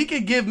shot, if he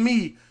could give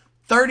me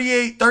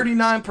 38,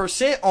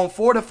 39% on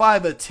 4 to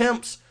 5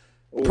 attempts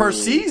per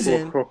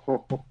season,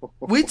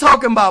 we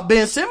talking about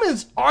Ben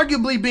Simmons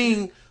arguably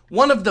being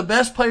one of the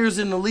best players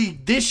in the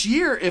league this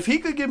year. If he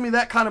could give me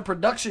that kind of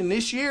production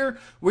this year,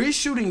 where he's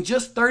shooting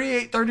just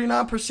 38,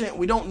 39%,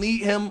 we don't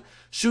need him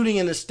shooting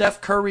in the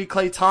Steph Curry,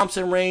 Klay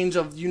Thompson range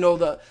of,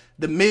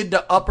 the mid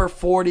to upper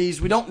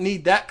 40s. We don't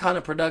need that kind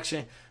of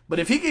production. But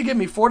if he could give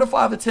me 4 to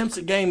 5 attempts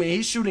a game and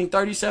he's shooting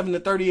 37 to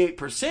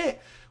 38%,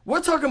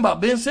 we're talking about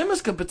Ben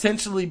Simmons could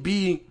potentially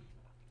be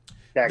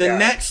the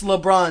next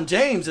LeBron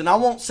James. And I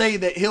won't say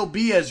that he'll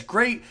be as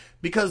great,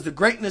 because the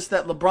greatness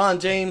that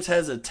LeBron James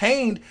has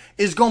attained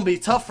is going to be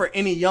tough for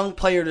any young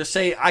player to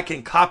say, I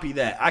can copy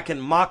that, I can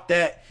mock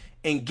that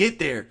and get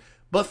there.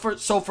 But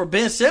for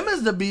Ben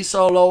Simmons to be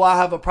so low, I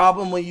have a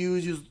problem when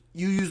you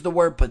use the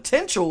word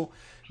potential.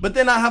 But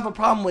then I have a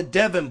problem with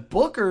Devin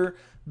Booker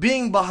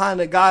being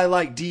behind a guy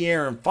like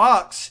De'Aaron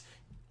Fox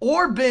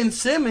or Ben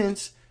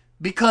Simmons,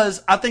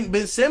 because I think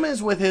Ben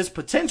Simmons with his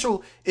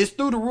potential is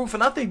through the roof,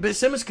 and I think Ben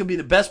Simmons could be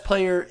the best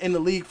player in the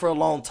league for a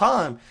long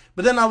time.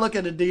 But then I look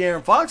at the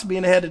De'Aaron Fox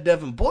being ahead of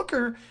Devin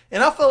Booker,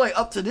 and I feel like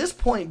up to this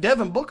point,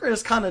 Devin Booker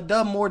has kind of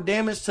done more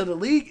damage to the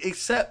league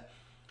except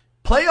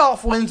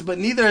playoff wins, but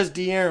neither has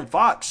De'Aaron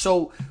Fox.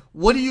 So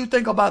what do you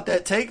think about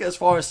that take as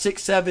far as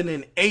 6, 7,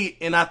 and 8?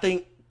 And I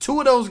think 2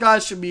 of those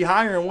guys should be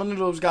higher and 1 of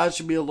those guys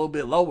should be a little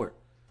bit lower.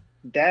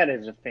 That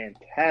is a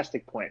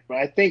fantastic point. But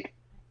I think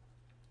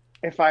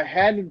if I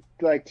had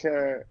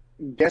to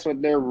guess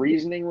what their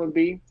reasoning would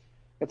be,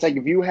 it's like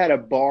if you had a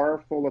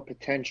bar full of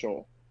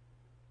potential,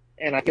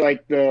 and I feel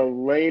like the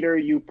later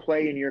you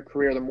play in your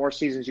career, the more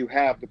seasons you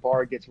have, the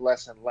bar gets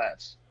less and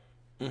less.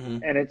 Mm-hmm.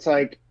 And it's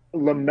like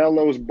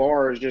LaMelo's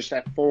bar is just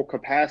at full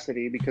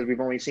capacity because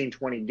we've only seen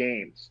 20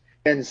 games.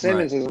 Ben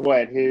Simmons is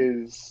what?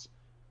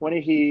 When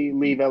did he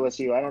leave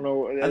LSU? I don't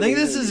know. I think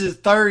this is his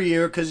 3rd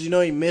year because,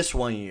 he missed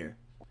 1 year.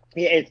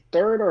 Yeah, it's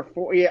 3rd or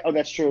 4th. Yeah, oh,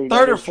 that's true.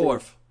 3rd or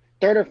 4th.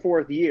 3rd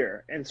or 4th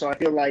year. And so I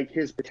feel like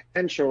his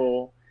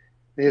potential,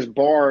 his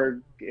bar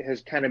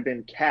has kind of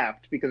been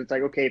capped, because it's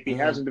like, okay, if he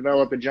hasn't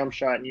developed a jump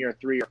shot in year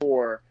 3 or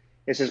 4,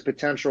 is his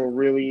potential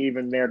really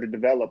even there to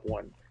develop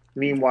one?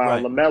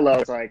 Meanwhile,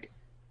 LaMelo is like,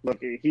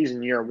 look, he's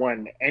in year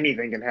 1.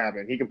 Anything can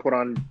happen. He can put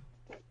on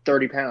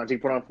 30 pounds. He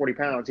can put on 40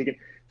 pounds.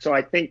 So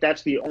I think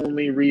that's the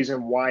only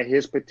reason why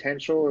his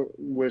potential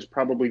was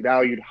probably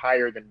valued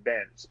higher than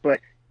Ben's. But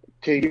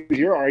to use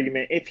your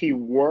argument, if he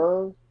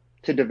were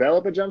to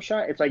develop a jump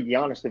shot, it's like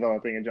Giannis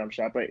developing a jump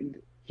shot, but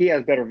he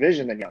has better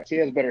vision than Giannis. He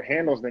has better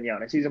handles than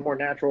Giannis. He's a more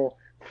natural,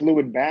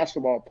 fluid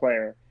basketball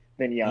player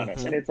than Giannis.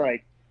 Mm-hmm. And it's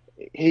like,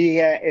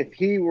 if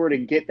he were to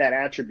get that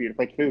attribute,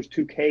 if it was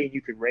 2K and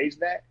you could raise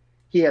that,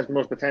 he has the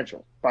most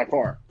potential by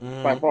far.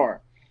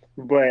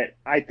 But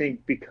I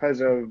think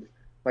because of,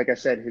 like I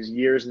said, his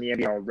years in the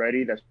NBA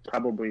already, that's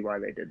probably why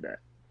they did that.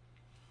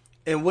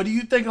 And what do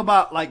you think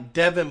about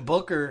Devin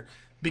Booker?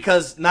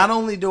 Because not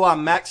only do I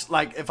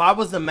if I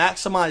was to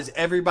maximize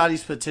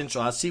everybody's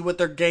potential, I see what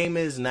their game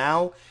is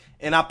now,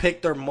 and I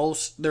pick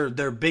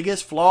their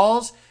biggest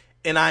flaws,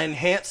 and I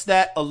enhance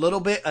that a little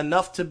bit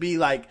enough to be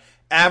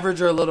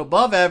average or a little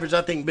above average.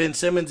 I think Ben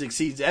Simmons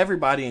exceeds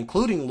everybody,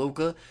 including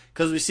Luka,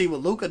 because we see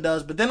what Luka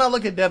does. But then I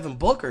look at Devin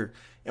Booker,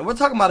 and we're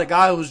talking about a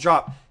guy who's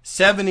dropped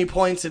 70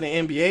 points in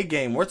an NBA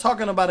game. We're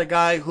talking about a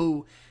guy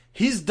who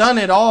he's done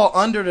it all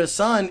under the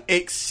sun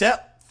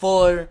except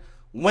for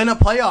win a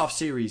playoff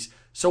series.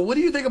 So what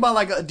do you think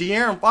about a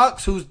De'Aaron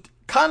Fox, who's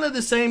kind of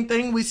the same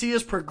thing? We see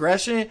his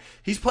progression.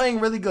 He's playing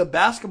really good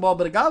basketball,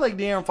 but a guy like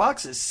De'Aaron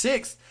Fox is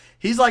 6th.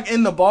 He's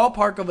in the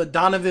ballpark of a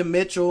Donovan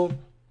Mitchell,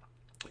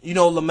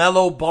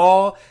 LaMelo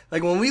Ball.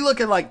 When we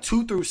look at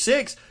 2 through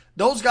 6,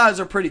 those guys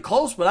are pretty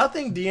close, but I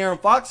think De'Aaron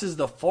Fox is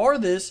the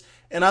farthest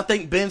and I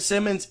think Ben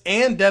Simmons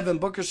and Devin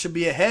Booker should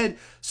be ahead.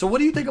 So what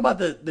do you think about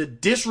the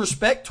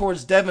disrespect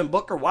towards Devin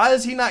Booker? Why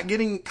is he not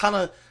getting kind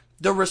of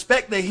the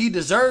respect that he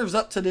deserves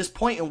up to this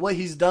point and what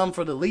he's done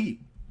for the league?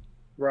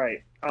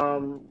 Right.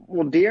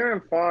 Well,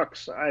 De'Aaron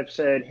Fox, I've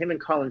said him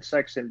and Colin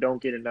Sexton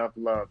don't get enough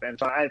love, and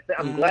so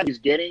I'm glad he's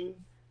getting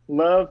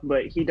love,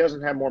 but he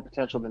doesn't have more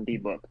potential than D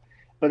Book.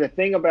 But the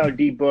thing about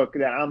D Book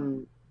that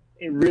I'm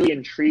really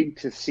intrigued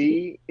to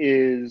see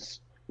is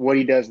what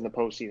he does in the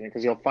postseason,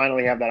 because he'll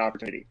finally have that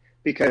opportunity.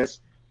 Because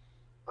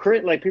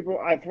like people,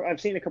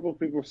 I've seen a couple of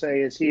people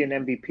say, is he an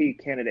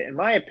MVP candidate? In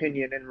my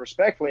opinion, and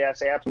respectfully, I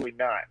say absolutely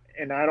not.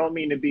 And I don't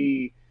mean to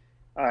be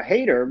a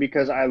hater,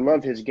 because I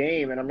love his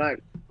game and I'm not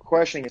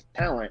questioning his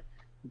talent.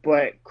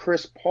 But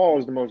Chris Paul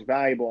is the most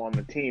valuable on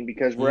the team,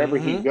 because wherever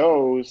he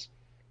goes,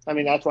 I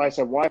mean, that's why I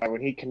said Wi-Fi.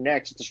 When he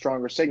connects, it's a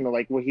stronger signal.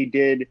 Like what he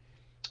did,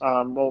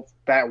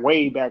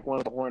 way back when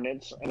with the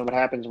Hornets, and what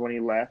happens when he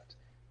left.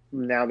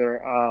 Now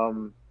they're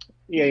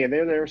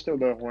they're still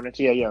the Hornets.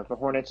 The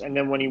Hornets. And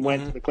then when he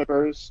went to the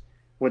Clippers,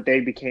 what they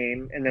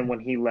became, and then when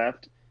he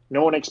left,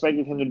 no one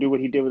expected him to do what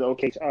he did with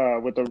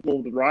with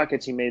the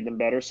Rockets. He made them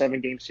better.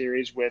 7-game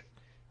series with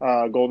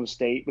Golden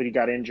State, but he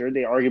got injured.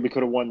 They arguably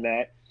could have won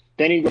that.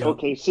 Then he goes to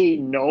OKC.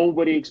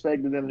 Nobody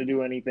expected them to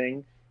do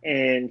anything,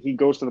 and he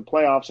goes to the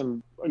playoffs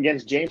and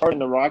against James Harden,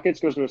 the Rockets,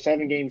 goes to a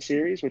 7-game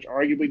series, which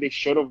arguably they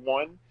should have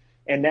won.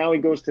 And now he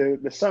goes to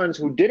the Suns,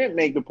 who didn't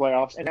make the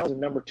playoffs, and now is a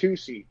number 2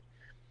 seed.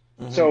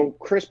 So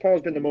Chris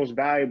Paul's been the most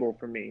valuable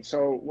for me.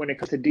 So when it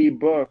comes to D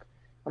Book,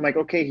 I'm like,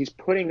 okay, he's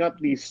putting up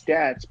these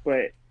stats,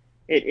 but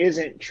it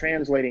isn't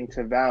translating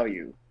to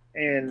value.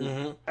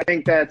 And I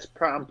think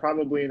I'm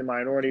probably in the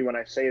minority when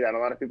I say that. A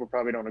lot of people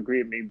probably don't agree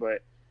with me,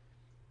 but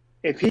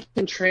if he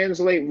can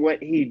translate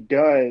what he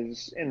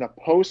does in the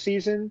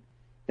postseason,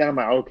 then I'm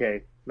like,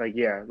 okay,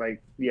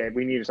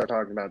 we need to start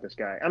talking about this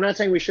guy. I'm not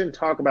saying we shouldn't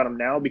talk about him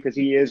now, because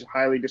he is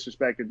highly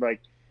disrespected. Like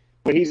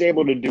what he's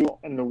able to do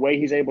and the way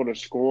he's able to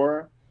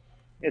score,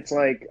 it's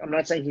like, I'm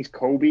not saying he's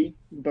Kobe,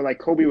 but like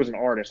Kobe was an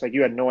artist. Like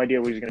you had no idea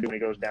what he was going to do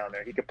when he goes down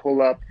there. He could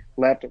pull up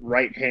left,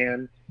 right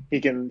hand. He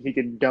can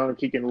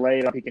dunk. He can lay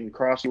it up. He can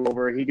cross you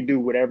over. He can do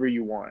whatever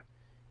you want.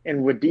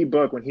 And with D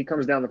Book, when he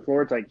comes down the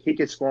floor, it's like he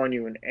can score on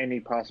you in any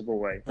possible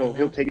way.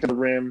 He'll take it to the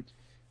rim.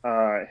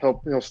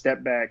 He'll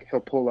step back. He'll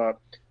pull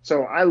up.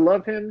 So I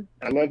love him.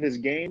 I love his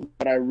game,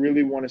 but I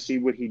really want to see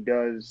what he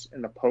does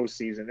in the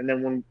postseason. And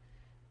then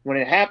when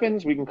it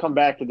happens, we can come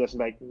back to this and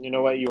like, you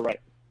know what, you're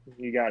right.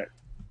 You got it.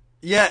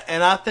 Yeah,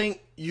 and I think,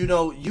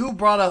 you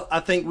brought up, I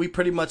think we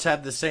pretty much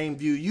have the same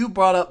view. You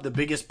brought up the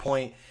biggest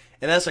point,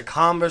 and that's a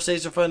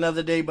conversation for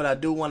another day, but I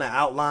do want to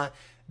outline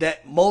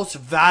that most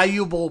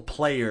valuable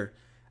player.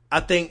 I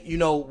think,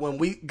 when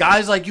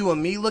guys like you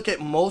and me look at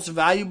most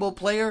valuable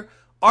player,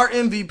 our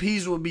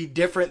MVPs will be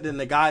different than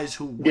the guys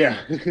who win.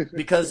 Yeah.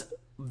 Because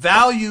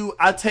value,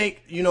 I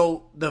take,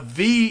 the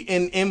V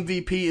in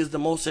MVP is the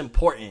most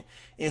important.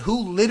 And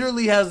who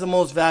literally has the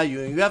most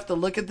value? And you have to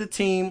look at the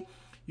team.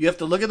 You have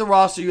to look at the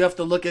roster. You have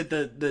to look at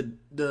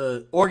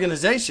the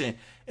organization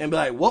and be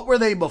like, what were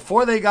they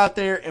before they got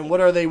there and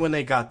what are they when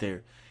they got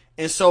there?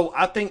 And so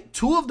I think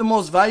two of the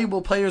most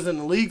valuable players in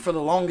the league for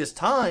the longest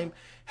time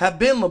have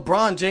been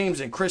LeBron James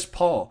and Chris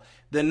Paul.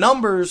 The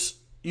numbers,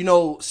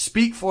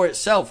 speak for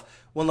itself.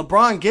 When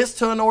LeBron gets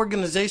to an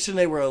organization,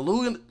 they were a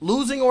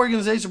losing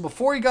organization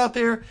before he got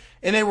there,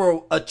 and they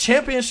were a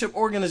championship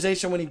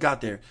organization when he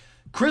got there.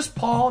 Chris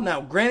Paul,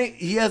 now granted,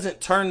 he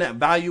hasn't turned that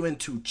value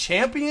into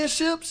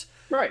championships,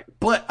 right?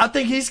 But I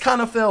think he's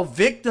kind of fell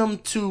victim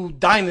to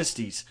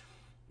dynasties.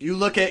 You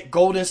look at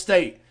Golden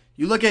State.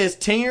 You look at his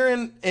tenure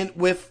in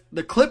with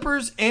the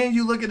Clippers, and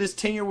you look at his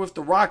tenure with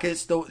the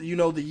Rockets.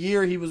 The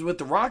year he was with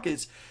the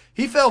Rockets,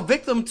 he fell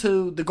victim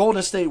to the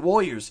Golden State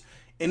Warriors.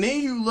 And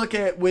then you look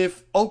at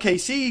with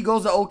OKC, he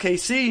goes to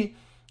OKC.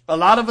 A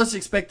lot of us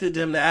expected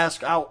him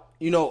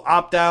to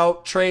opt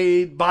out,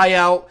 trade,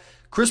 buyout.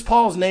 Chris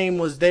Paul's name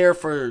was there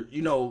for,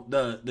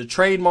 the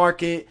trade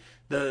market,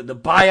 the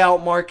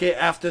buyout market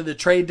after the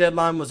trade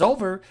deadline was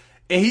over.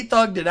 And he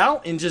thugged it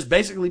out and just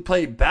basically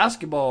played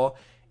basketball.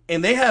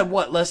 And they had,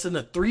 less than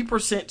a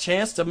 3%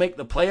 chance to make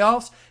the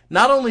playoffs.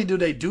 Not only do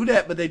they do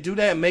that, but they do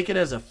that and make it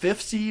as a 5th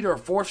seed or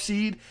 4th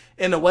seed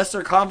in the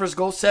Western Conference,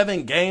 go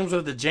 7 games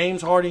with the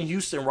James Harden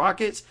Houston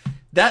Rockets.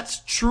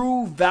 That's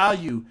true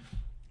value.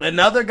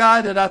 Another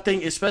guy that I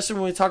think, especially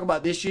when we talk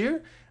about this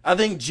year, I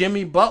think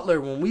Jimmy Butler,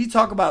 when we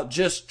talk about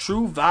just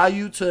true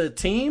value to a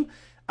team,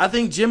 I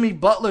think Jimmy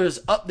Butler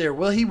is up there.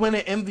 Will he win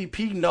an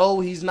MVP?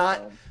 No, he's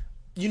not,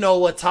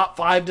 a top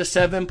 5 to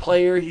 7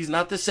 player. He's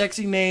not the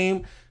sexy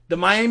name. The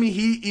Miami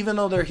Heat, even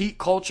though their Heat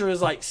culture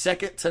is like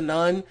second to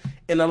none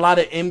in a lot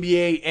of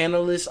NBA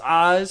analysts'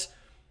 eyes,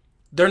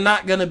 they're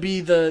not going to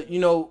be the,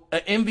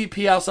 an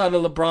MVP outside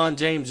of LeBron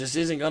James just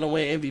isn't going to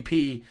win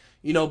MVP,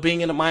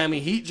 being in a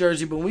Miami Heat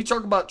jersey. But when we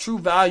talk about true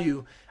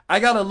value, I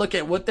got to look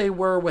at what they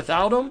were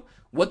without him,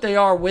 what they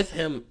are with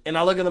him, and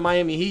I look at the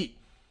Miami Heat.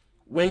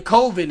 When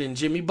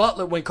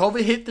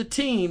COVID hit the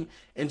team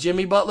and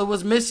Jimmy Butler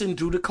was missing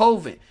due to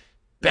COVID,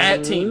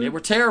 bad team. They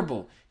were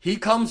terrible. He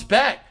comes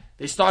back.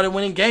 They started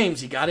winning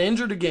games. He got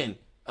injured again.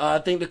 I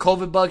think the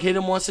COVID bug hit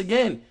him once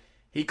again.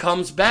 He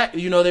comes back.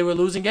 They were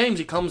losing games.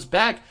 He comes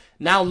back.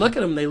 Now look at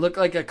them. They look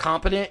like a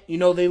competent,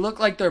 they look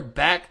like they're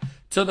back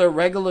to their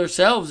regular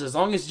selves. As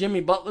long as Jimmy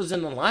Butler's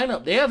in the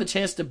lineup, they have a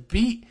chance to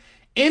beat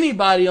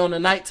anybody on a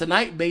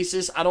night-to-night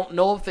basis. I don't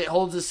know if it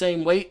holds the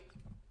same weight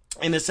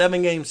in a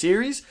 7-game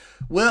series.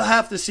 We'll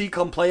have to see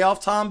come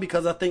playoff time,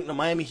 because I think the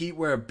Miami Heat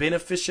were a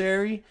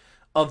beneficiary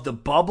of the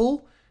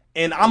bubble.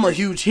 And I'm a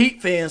huge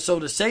Heat fan, so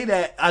to say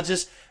that,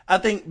 I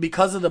think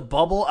because of the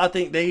bubble, I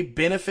think they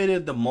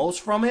benefited the most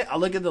from it. I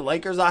look at the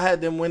Lakers. I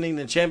had them winning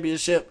the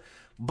championship,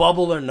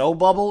 bubble or no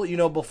bubble.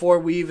 Before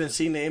we even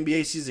seen the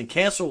NBA season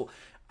canceled,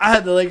 I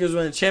had the Lakers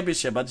win the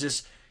championship.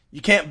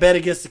 You can't bet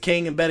against the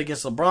King and bet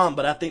against LeBron,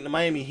 but I think the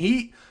Miami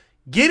Heat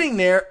getting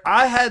there,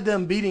 I had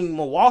them beating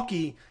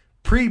Milwaukee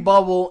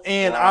pre-bubble,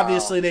 and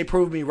obviously they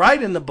proved me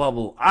right in the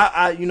bubble.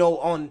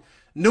 On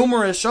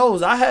numerous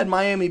shows, I had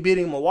Miami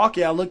beating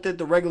Milwaukee. I looked at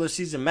the regular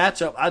season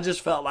matchup. I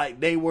just felt like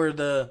they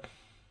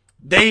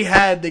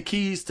had the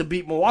keys to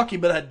beat Milwaukee,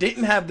 but I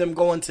didn't have them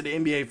going to the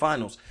NBA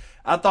Finals.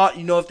 I thought,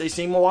 if they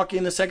seen Milwaukee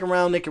in the second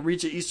round, they could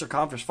reach the Eastern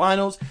Conference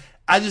Finals.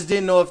 I just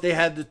didn't know if they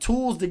had the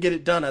tools to get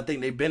it done. I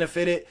think they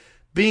benefited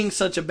being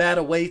such a bad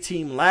away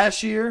team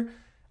last year.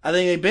 I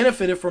think they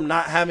benefited from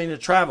not having to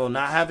travel,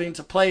 not having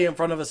to play in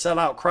front of a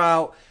sellout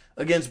crowd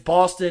against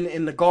Boston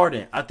in the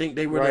Garden. I think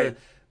they were the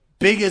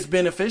biggest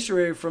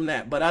beneficiary from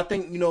that. But I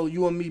think,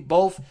 you and me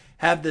both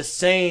have the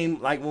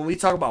same, like when we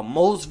talk about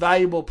most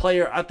valuable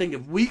player, I think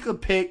if we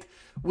could pick,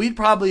 we'd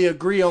probably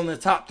agree on the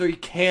top 3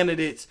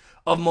 candidates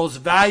of most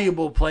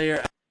valuable player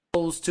as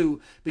opposed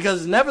to,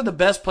 because it's never the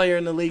best player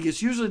in the league.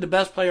 It's usually the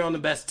best player on the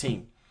best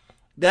team.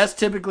 That's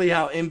typically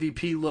how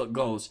MVP look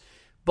goes.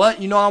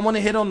 But, I want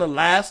to hit on the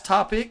last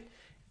topic.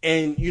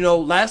 And,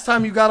 last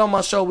time you got on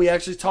my show, we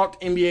actually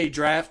talked NBA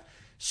draft.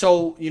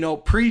 So,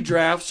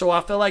 pre-draft. So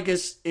I feel like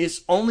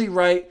it's only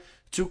right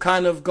to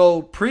kind of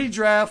go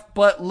pre-draft,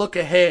 but look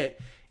ahead.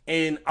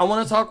 And I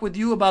want to talk with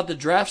you about the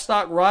draft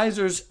stock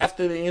risers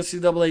after the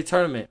NCAA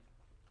tournament.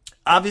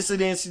 Obviously,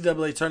 the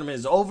NCAA tournament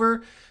is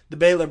over. The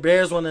Baylor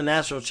Bears won the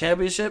national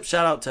championship.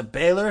 Shout out to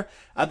Baylor.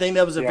 I think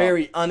that was a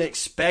very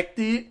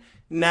unexpected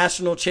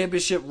national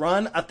championship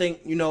run. I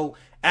think,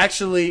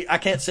 actually, I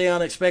can't say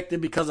unexpected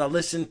because I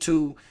listened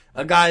to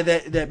a guy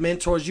that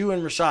mentors you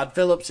in Rashad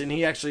Phillips, and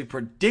he actually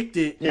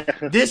predicted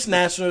this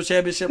national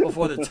championship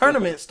before the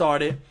tournament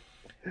started.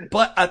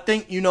 But I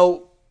think,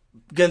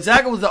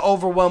 Gonzaga was the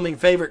overwhelming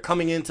favorite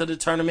coming into the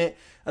tournament.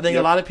 I think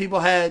a lot of people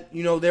had,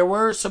 there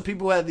were some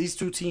people who had these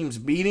two teams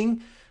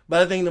beating,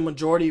 but I think the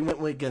majority went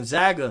with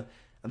Gonzaga.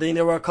 I think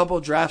there were a couple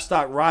of draft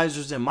stock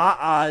risers in my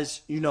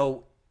eyes.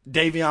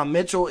 Davion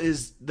Mitchell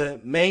is the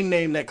main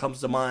name that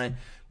comes to mind.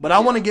 But I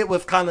want to get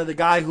with kind of the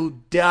guy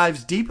who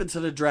dives deep into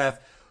the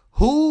draft.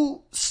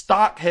 Who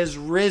stock has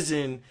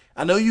risen?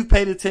 I know you've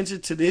paid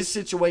attention to this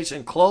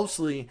situation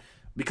closely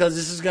because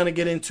this is going to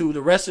get into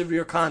the rest of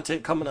your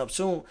content coming up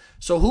soon.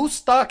 So whose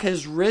stock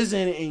has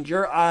risen in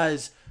your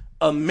eyes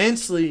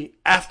immensely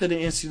after the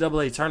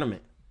NCAA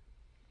tournament?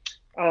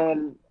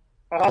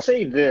 I'll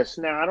say this.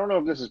 Now, I don't know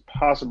if this is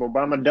possible, but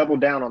I'm going to double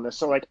down on this.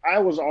 So, I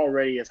was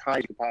already as high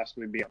as you could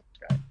possibly be on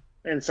this guy.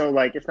 And so,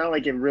 it's not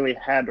like it really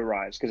had to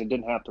rise because it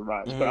didn't have to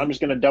rise. But I'm just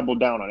going to double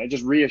down on it. It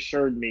just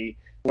reassured me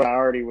what I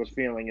already was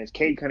feeling is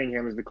Cade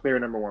Cunningham is the clear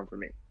number 1 for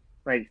me.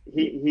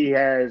 He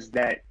has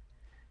that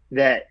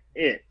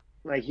it.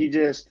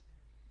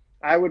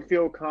 I would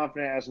feel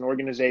confident as an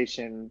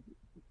organization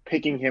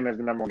picking him as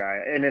the number 1 guy.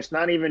 And it's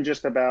not even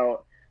just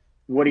about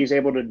what he's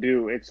able to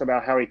do. It's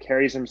about how he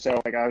carries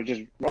himself. I was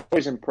just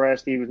always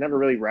impressed. He was never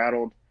really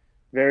rattled.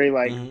 Very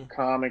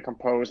calm and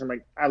composed.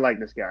 I like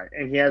this guy.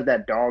 And he has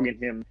that dog in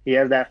him. He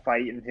has that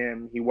fight in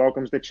him. He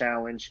welcomes the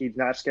challenge. He's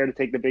not scared to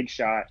take the big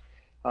shot.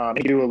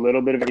 He can do a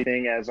little bit of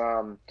everything, as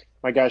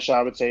my guy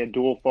Shaw would say, a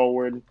dual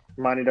forward.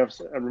 Reminded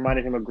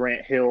him of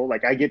Grant Hill.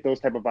 I get those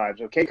type of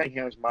vibes. Okay,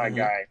 Cunningham is my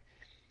guy.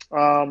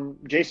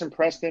 Jason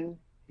Preston,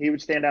 he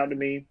would stand out to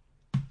me.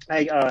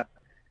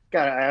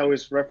 I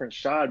always reference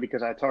Shad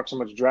because I talk so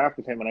much draft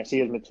with him and I see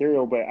his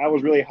material, but I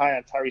was really high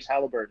on Tyrese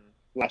Halliburton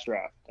last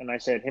draft. And I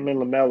said him and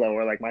LaMelo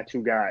are my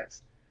 2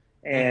 guys.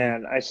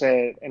 And I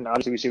said, and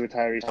obviously we see what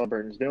Tyrese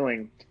Halliburton's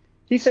doing.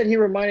 He said he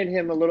reminded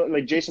him a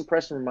little, Jason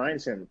Preston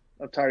reminds him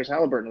of Tyrese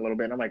Halliburton a little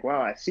bit. And I'm like,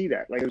 wow, I see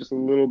that. It was a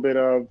little bit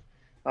of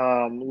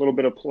a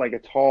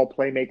tall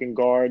playmaking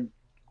guard.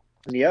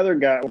 And the other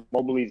guy,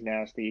 Mobley's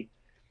nasty.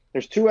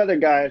 There's 2 other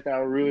guys that I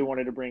really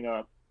wanted to bring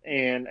up.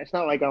 And it's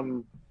not like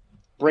I'm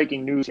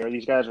breaking news here.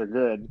 These guys are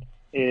good.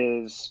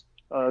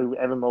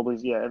 Evan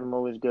Mobley's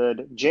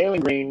good.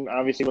 Jalen Green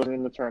obviously wasn't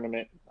in the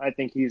tournament. I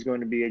think he's going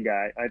to be a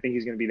guy. I think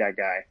he's going to be that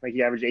guy.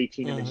 He averaged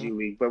 18 in the G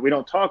League, but we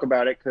don't talk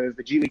about it because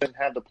the G League doesn't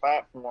have the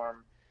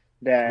platform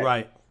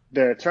that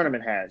the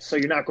tournament has. So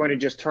you're not going to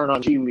just turn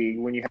on G League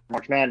when you have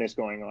March Madness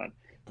going on.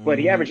 But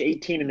he averaged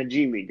 18 in the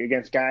G League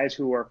against guys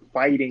who are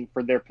fighting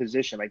for their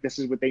position. This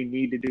is what they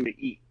need to do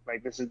to eat.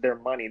 This is their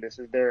money.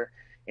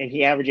 And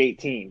he averaged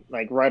 18,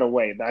 right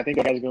away. I think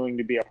that is going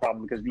to be a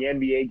problem because the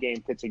NBA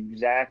game fits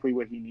exactly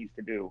what he needs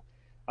to do.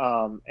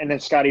 And then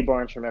Scotty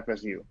Barnes from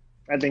FSU.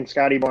 I think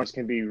Scotty Barnes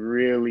can be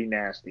really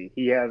nasty.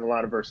 He has a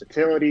lot of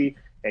versatility,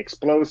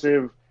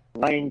 explosive,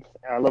 length.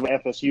 I love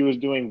what FSU is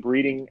doing,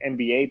 breeding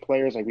NBA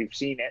players. Like we've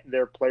seen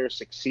their players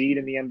succeed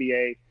in the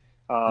NBA.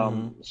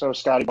 So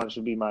Scotty Barnes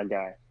would be my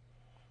guy.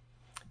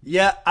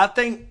 Yeah, I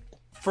think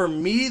for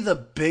me the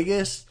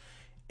biggest,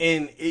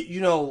 kind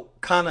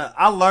of,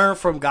 I learned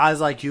from guys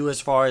like you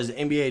as far as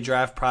NBA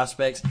draft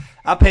prospects.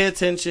 I pay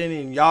attention,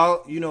 and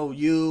y'all,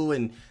 you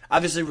and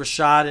obviously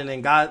Rashad, and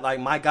then guys like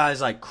my guys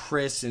like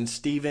Chris and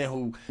Steven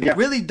who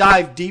really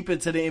dive deep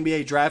into the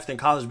NBA draft and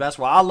college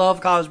basketball. I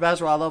love college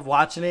basketball. I love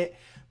watching it,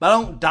 but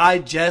I don't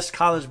digest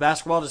college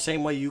basketball the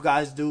same way you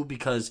guys do,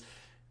 because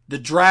the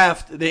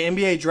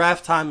NBA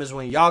draft time is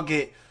when y'all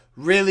get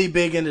really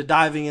big into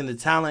diving into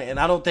talent, and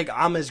I don't think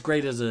I'm as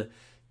great as a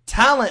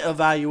talent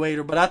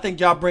evaluator, but I think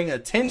y'all bring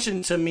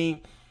attention to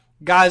me,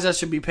 guys I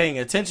should be paying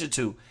attention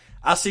to.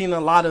 I've seen a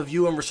lot of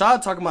you and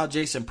Rashad talking about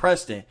Jason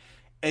Preston,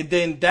 and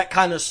then that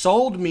kind of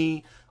sold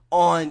me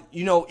on,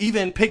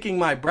 even picking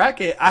my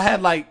bracket. I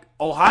had like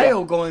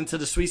Ohio going to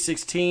the Sweet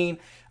 16.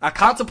 I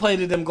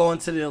contemplated them going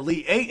to the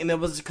Elite 8, and it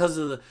was because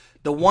of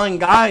the one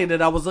guy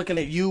that I was looking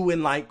at you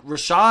and like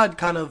Rashad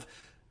kind of,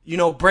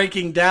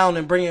 breaking down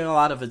and bringing a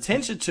lot of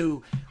attention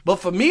to. But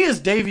for me, it's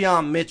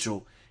Davion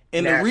Mitchell.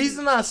 And the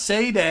reason I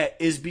say that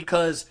is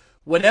because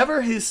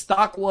whatever his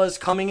stock was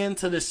coming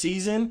into the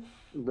season,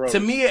 to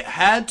me, it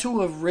had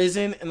to have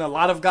risen in a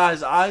lot of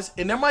guys' eyes.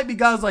 And there might be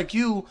guys like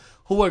you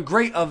who are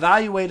great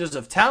evaluators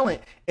of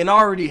talent and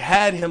already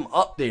had him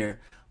up there.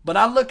 But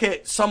I look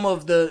at some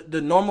of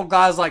the normal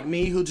guys like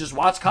me who just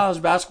watch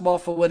college basketball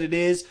for what it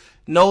is,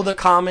 know the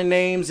common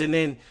names, and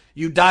then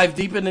you dive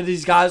deep into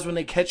these guys when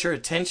they catch your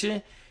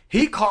attention.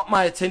 He caught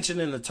my attention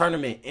in the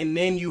tournament. And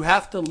then you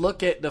have to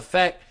look at the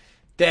fact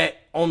that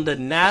on the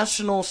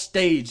national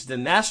stage, the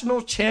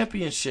national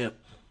championship,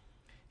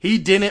 he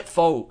didn't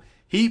fold.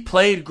 He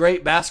played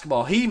great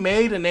basketball. He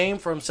made a name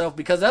for himself,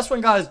 because that's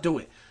when guys do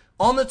it.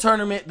 On the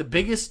tournament, the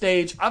biggest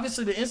stage,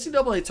 obviously the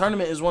NCAA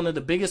tournament is one of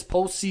the biggest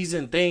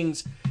postseason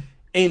things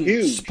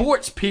in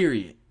sports,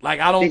 period. Like,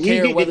 I don't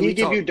care whether Did he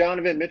give you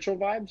Donovan Mitchell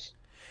vibes?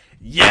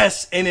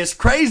 Yes, and it's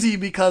crazy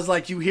because,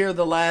 like, you hear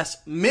the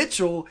last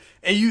Mitchell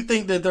and you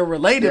think that they're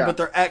related, but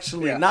they're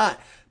actually not.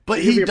 But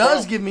he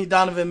does give me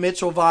Donovan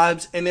Mitchell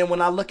vibes, and then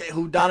when I look at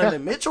who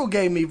Donovan Mitchell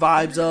gave me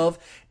vibes of,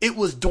 it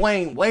was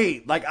Dwayne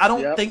Wade. Like, I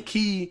don't think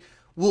he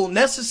will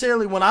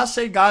necessarily, when I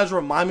say guys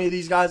remind me of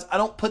these guys, I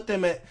don't put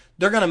them at,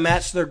 they're going to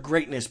match their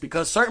greatness,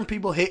 because certain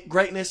people hit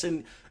greatness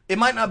and it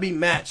might not be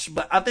matched.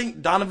 But I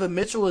think Donovan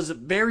Mitchell is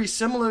very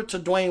similar to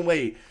Dwayne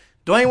Wade.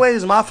 Dwayne Wade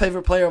is my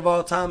favorite player of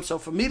all time, so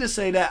for me to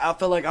say that, I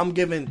feel like I'm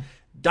giving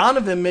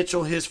Donovan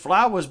Mitchell his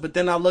flowers. But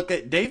then I look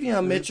at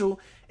Davion Mitchell,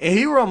 and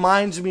he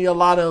reminds me a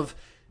lot of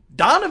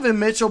Donovan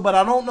Mitchell, but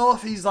I don't know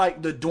if he's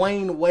like the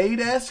Dwayne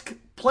Wade-esque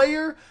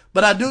player,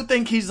 but I do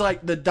think he's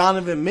like the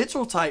Donovan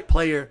Mitchell type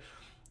player.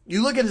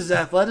 You look at his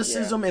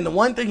athleticism, and the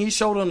one thing he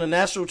showed on the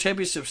national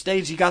championship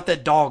stage, he got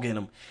that dog in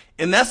him.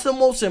 And that's the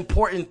most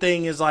important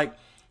thing, is like,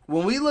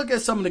 when we look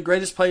at some of the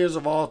greatest players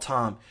of all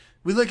time,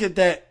 we look at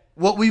that,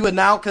 what we would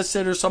now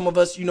consider, some of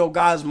us,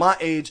 guys my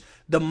age,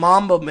 the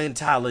Mamba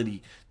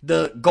mentality,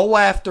 the go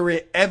after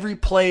it every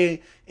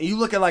play. And you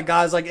look at like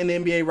guys like in the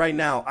NBA right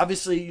now,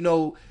 obviously,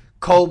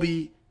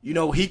 Kobe,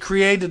 he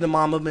created the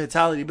Mamba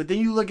mentality. But then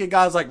you look at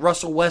guys like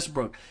Russell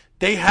Westbrook.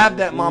 They have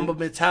that Mamba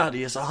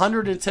mentality. It's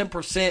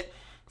 110%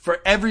 for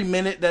every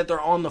minute that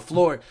they're on the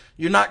floor.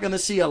 You're not going to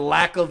see a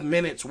lack of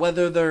minutes,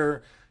 whether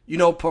their,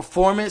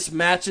 performance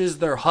matches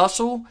their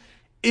hustle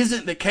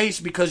isn't the case,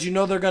 because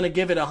they're going to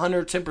give it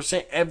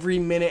 110% every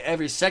minute,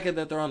 every second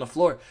that they're on the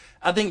floor.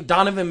 I think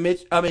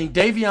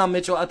Davion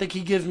Mitchell, I think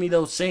he gives me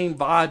those same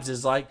vibes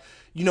as like,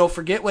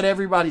 forget what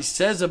everybody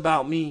says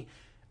about me.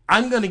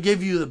 I'm going to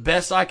give you the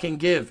best I can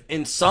give.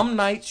 And some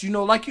nights,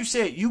 like you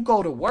said, you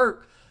go to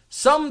work.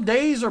 Some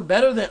days are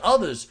better than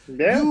others.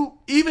 Yeah.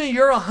 Even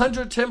you're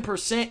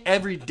 110%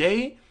 every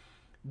day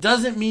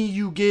doesn't mean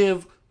you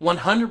give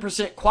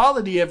 100%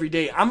 quality every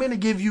day. I'm going to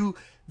give you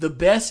the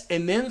best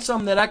and then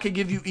some that I could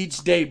give you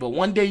each day. But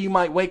one day you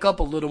might wake up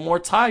a little more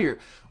tired.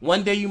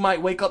 One day you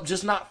might wake up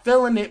just not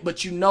feeling it,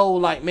 but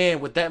like, man,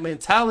 with that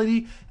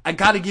mentality, I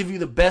got to give you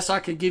the best I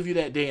could give you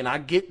that day. And I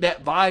get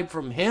that vibe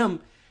from him.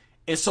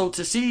 And so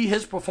to see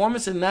his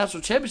performance in the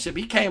national championship,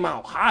 he came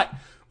out hot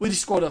when he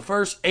scored the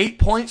first 8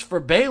 points for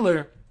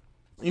Baylor.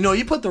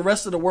 He put the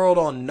rest of the world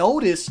on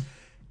notice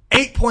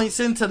 8 points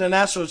into the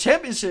national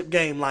championship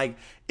game. Like,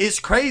 it's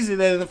crazy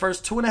that in the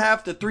first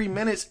 2.5 to 3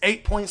 minutes,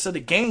 8 points of the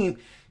game,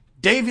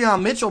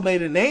 Davion Mitchell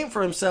made a name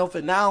for himself.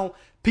 And now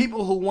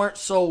people who weren't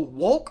so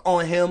woke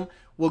on him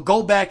will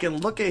go back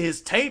and look at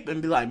his tape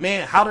and be like,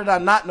 man, how did I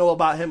not know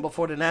about him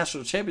before the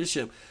national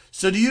championship?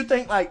 So do you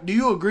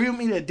agree with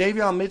me that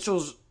Davion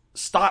Mitchell's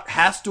stock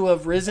has to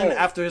have risen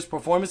after his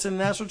performance in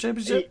the national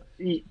championship?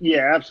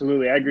 Yeah,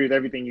 absolutely. I agree with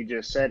everything you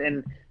just said.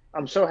 And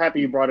I'm so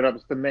happy you brought it up.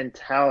 It's the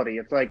mentality.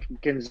 It's like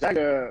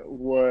Gonzaga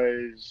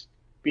was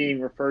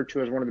being referred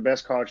to as one of the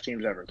best college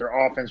teams ever.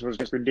 Their offense was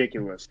just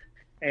ridiculous.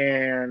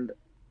 And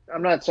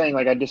I'm not saying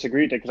like I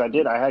disagreed with it because I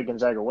did. I had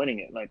Gonzaga winning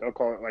it. I'll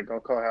call it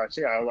how I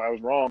see it. I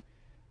was wrong,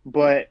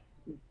 but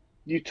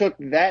you took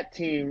that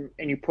team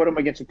and you put them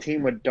against a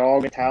team with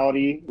dog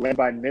mentality led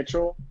by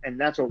Mitchell, and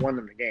that's what won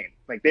them the game.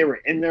 Like they were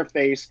in their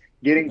face,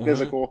 getting Mm-hmm.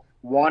 physical,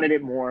 wanted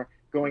it more,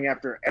 going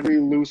after every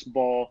loose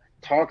ball,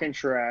 talking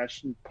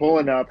trash,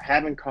 pulling up,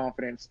 having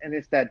confidence, and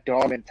it's that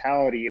dog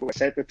mentality. It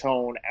set the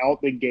tone out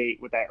the gate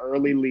with that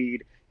early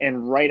lead,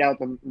 and right out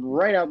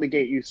the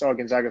gate, you saw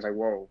Gonzaga's like,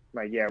 whoa,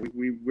 like yeah,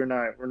 we're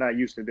not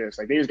used to this.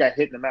 Like they just got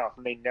hit in the mouth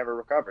and they never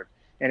recovered.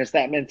 And it's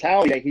that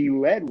mentality that he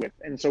led with.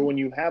 And so when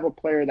you have a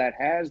player that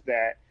has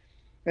that,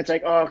 it's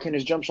like, oh, can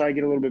his jump shot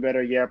get a little bit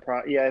better? Yeah,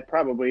 yeah,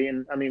 probably.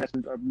 And I mean, that's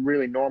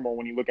really normal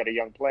when you look at a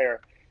young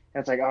player.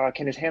 And it's like, oh,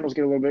 can his handles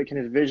get a little bit? Can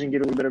his vision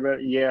get a little bit better?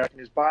 Yeah. Can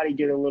his body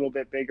get a little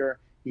bit bigger?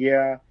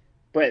 Yeah.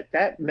 But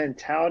that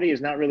mentality is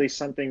not really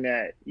something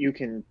that you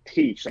can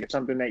teach. Like, it's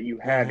something that you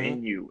have Mm-hmm.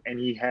 in you, and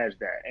he has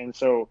that. And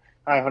so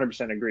I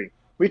 100% agree.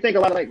 We think a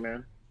lot alike,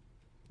 man.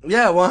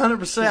 Yeah,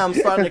 100%. I'm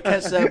starting to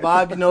catch that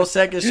vibe.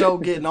 Second show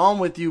getting on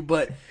with you.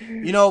 But,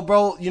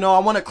 bro, I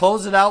want to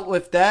close it out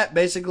with that.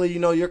 Basically,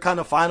 your kind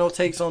of final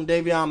takes on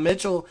Davion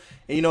Mitchell.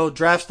 And,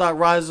 draft stock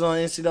rises on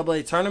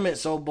NCAA tournament.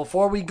 So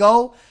before we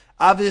go,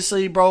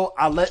 obviously, bro,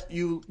 I let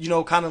you,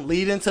 kind of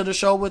lead into the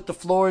show with the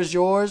floor is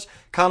yours,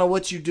 kind of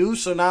what you do.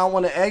 So now I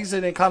want to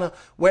exit and kind of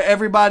where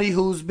everybody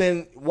who's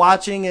been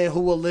watching and who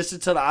will listen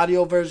to the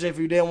audio version, if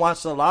you didn't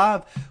watch the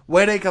live,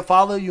 where they can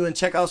follow you and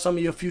check out some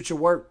of your future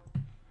work.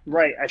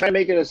 Right. I try to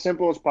make it as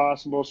simple as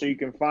possible so you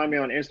can find me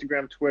on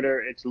Instagram, Twitter.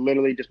 It's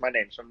literally just my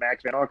name. So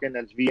Max Van Auken,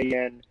 that's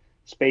VAN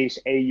space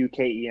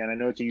AUKEN. I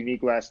know it's a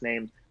unique last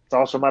name. It's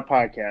also my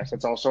podcast.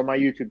 It's also my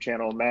YouTube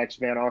channel, Max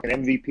Van Auken.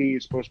 MVP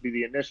is supposed to be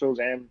the initials,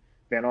 M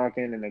Van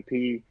Auken, and then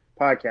P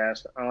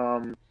podcast.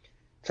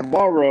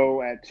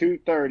 Tomorrow at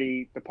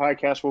 2:30, the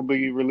podcast will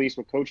be released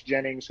with Coach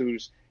Jennings,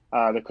 who's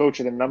the coach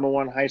of the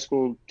 #1 high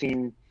school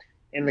team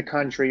in the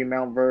country,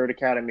 Mount Verde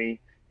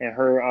Academy, and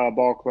her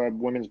ball club,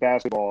 women's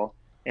basketball.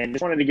 And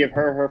just wanted to give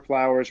her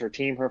flowers, her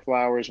team her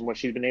flowers, and what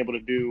she's been able to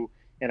do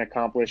and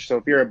accomplish. So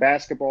if you're a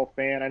basketball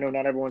fan, I know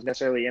not everyone's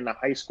necessarily in the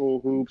high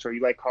school hoops or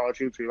you like college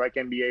hoops or you like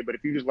NBA, but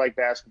if you just like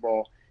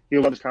basketball,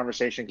 you'll love this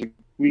conversation.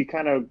 We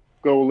kind of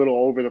go a little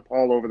all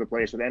over the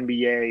place with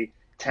NBA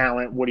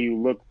talent. What do you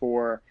look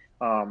for?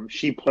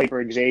 She played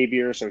for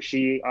Xavier, so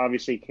she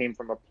obviously came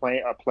from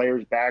a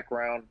player's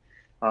background.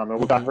 And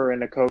we got Mm-hmm. her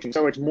into coaching.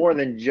 So it's more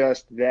than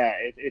just that.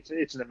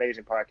 It's an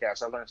amazing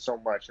podcast. I learned so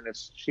much, and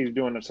she's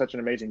doing such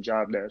an amazing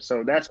job there.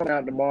 So that's coming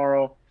out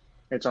tomorrow.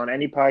 It's on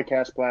any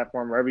podcast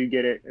platform, wherever you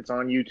get it. It's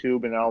on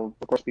YouTube, and I'll,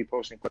 of course, be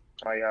posting clips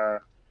on my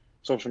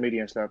social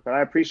media and stuff. But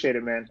I appreciate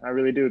it, man. I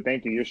really do.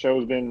 Thank you. Your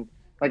show's been,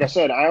 like I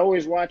said, I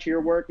always watch your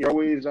work. You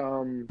always,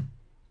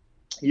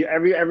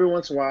 every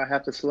once in a while, I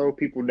have to slow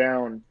people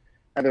down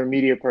at their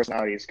media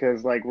personalities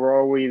because, like, we're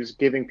always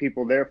giving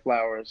people their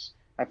flowers.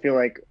 I feel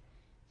like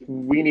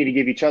we need to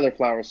give each other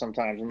flowers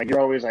sometimes. And like you're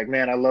always like,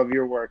 man, I love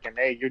your work, and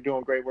hey, you're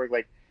doing great work.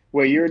 Like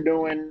what you're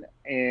doing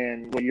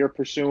and what you're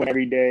pursuing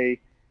every day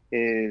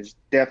is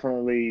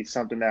definitely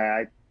something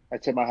that I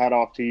tip my hat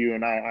off to you,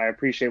 and I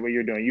appreciate what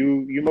you're doing.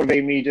 You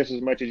motivate me just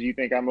as much as you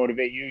think I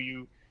motivate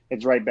you.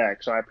 It's right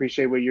back. So I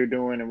appreciate what you're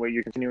doing and what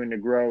you're continuing to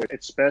grow.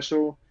 It's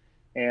special,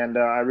 and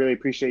I really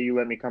appreciate you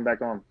letting me come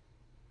back on.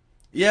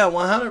 Yeah,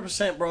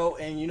 100%, bro.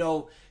 And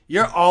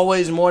you're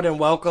always more than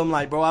welcome.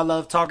 Like, bro, I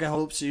love talking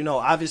hoops.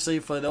 Obviously,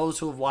 for those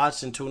who have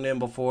watched and tuned in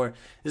before,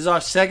 this is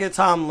our second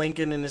time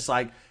linking, and it's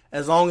like,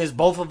 as long as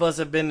both of us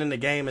have been in the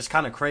game, it's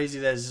kind of crazy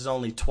that this is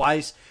only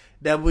twice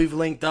that we've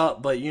linked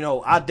up. But,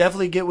 I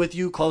definitely get with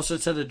you closer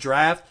to the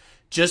draft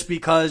just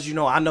because,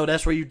 I know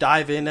that's where you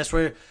dive in. That's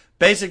where,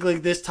 basically,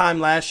 this time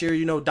last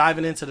year,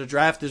 diving into the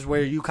draft is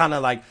where you kind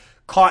of like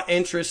caught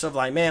interest of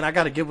like, man, I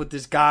got to get with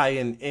this guy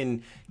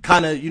and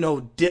kind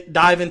of,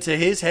 dive into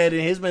his head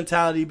and his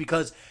mentality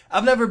because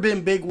I've never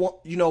been big,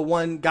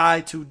 one guy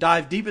to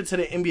dive deep into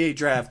the NBA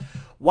draft.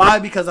 Why?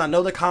 Because I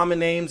know the common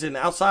names, and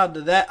outside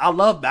of that, I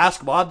love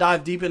basketball. I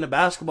dive deep into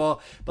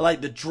basketball, but like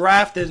the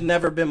draft has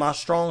never been my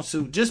strong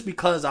suit just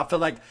because I feel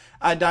like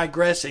I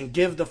digress and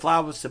give the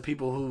flowers to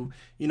people who,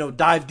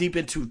 dive deep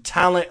into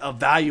talent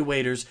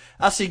evaluators.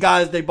 I see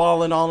guys, they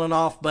balling on and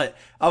off, but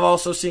I've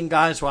also seen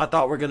guys who I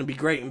thought were going to be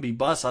great and be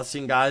bust. I've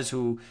seen guys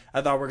who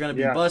I thought were going to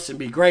be Yeah, bust and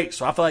be great.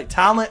 So I feel like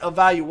talent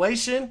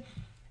evaluation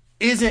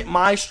isn't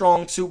my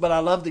strong suit, but I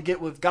love to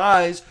get with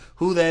guys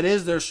who that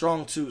is their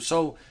strong suit.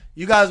 So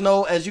you guys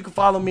know, as you can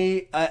follow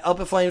me at Up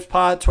in Flames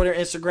Pod, Twitter,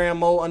 Instagram,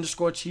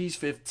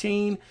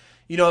 Mo_Cheese15.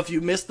 If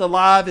you missed the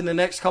live in the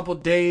next couple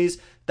days,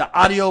 the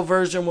audio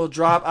version will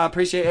drop. I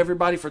appreciate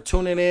everybody for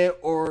tuning in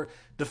or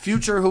the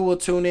future who will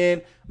tune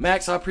in.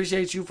 Max, I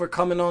appreciate you for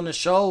coming on the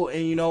show.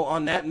 And,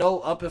 on that note,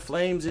 Up in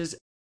Flames is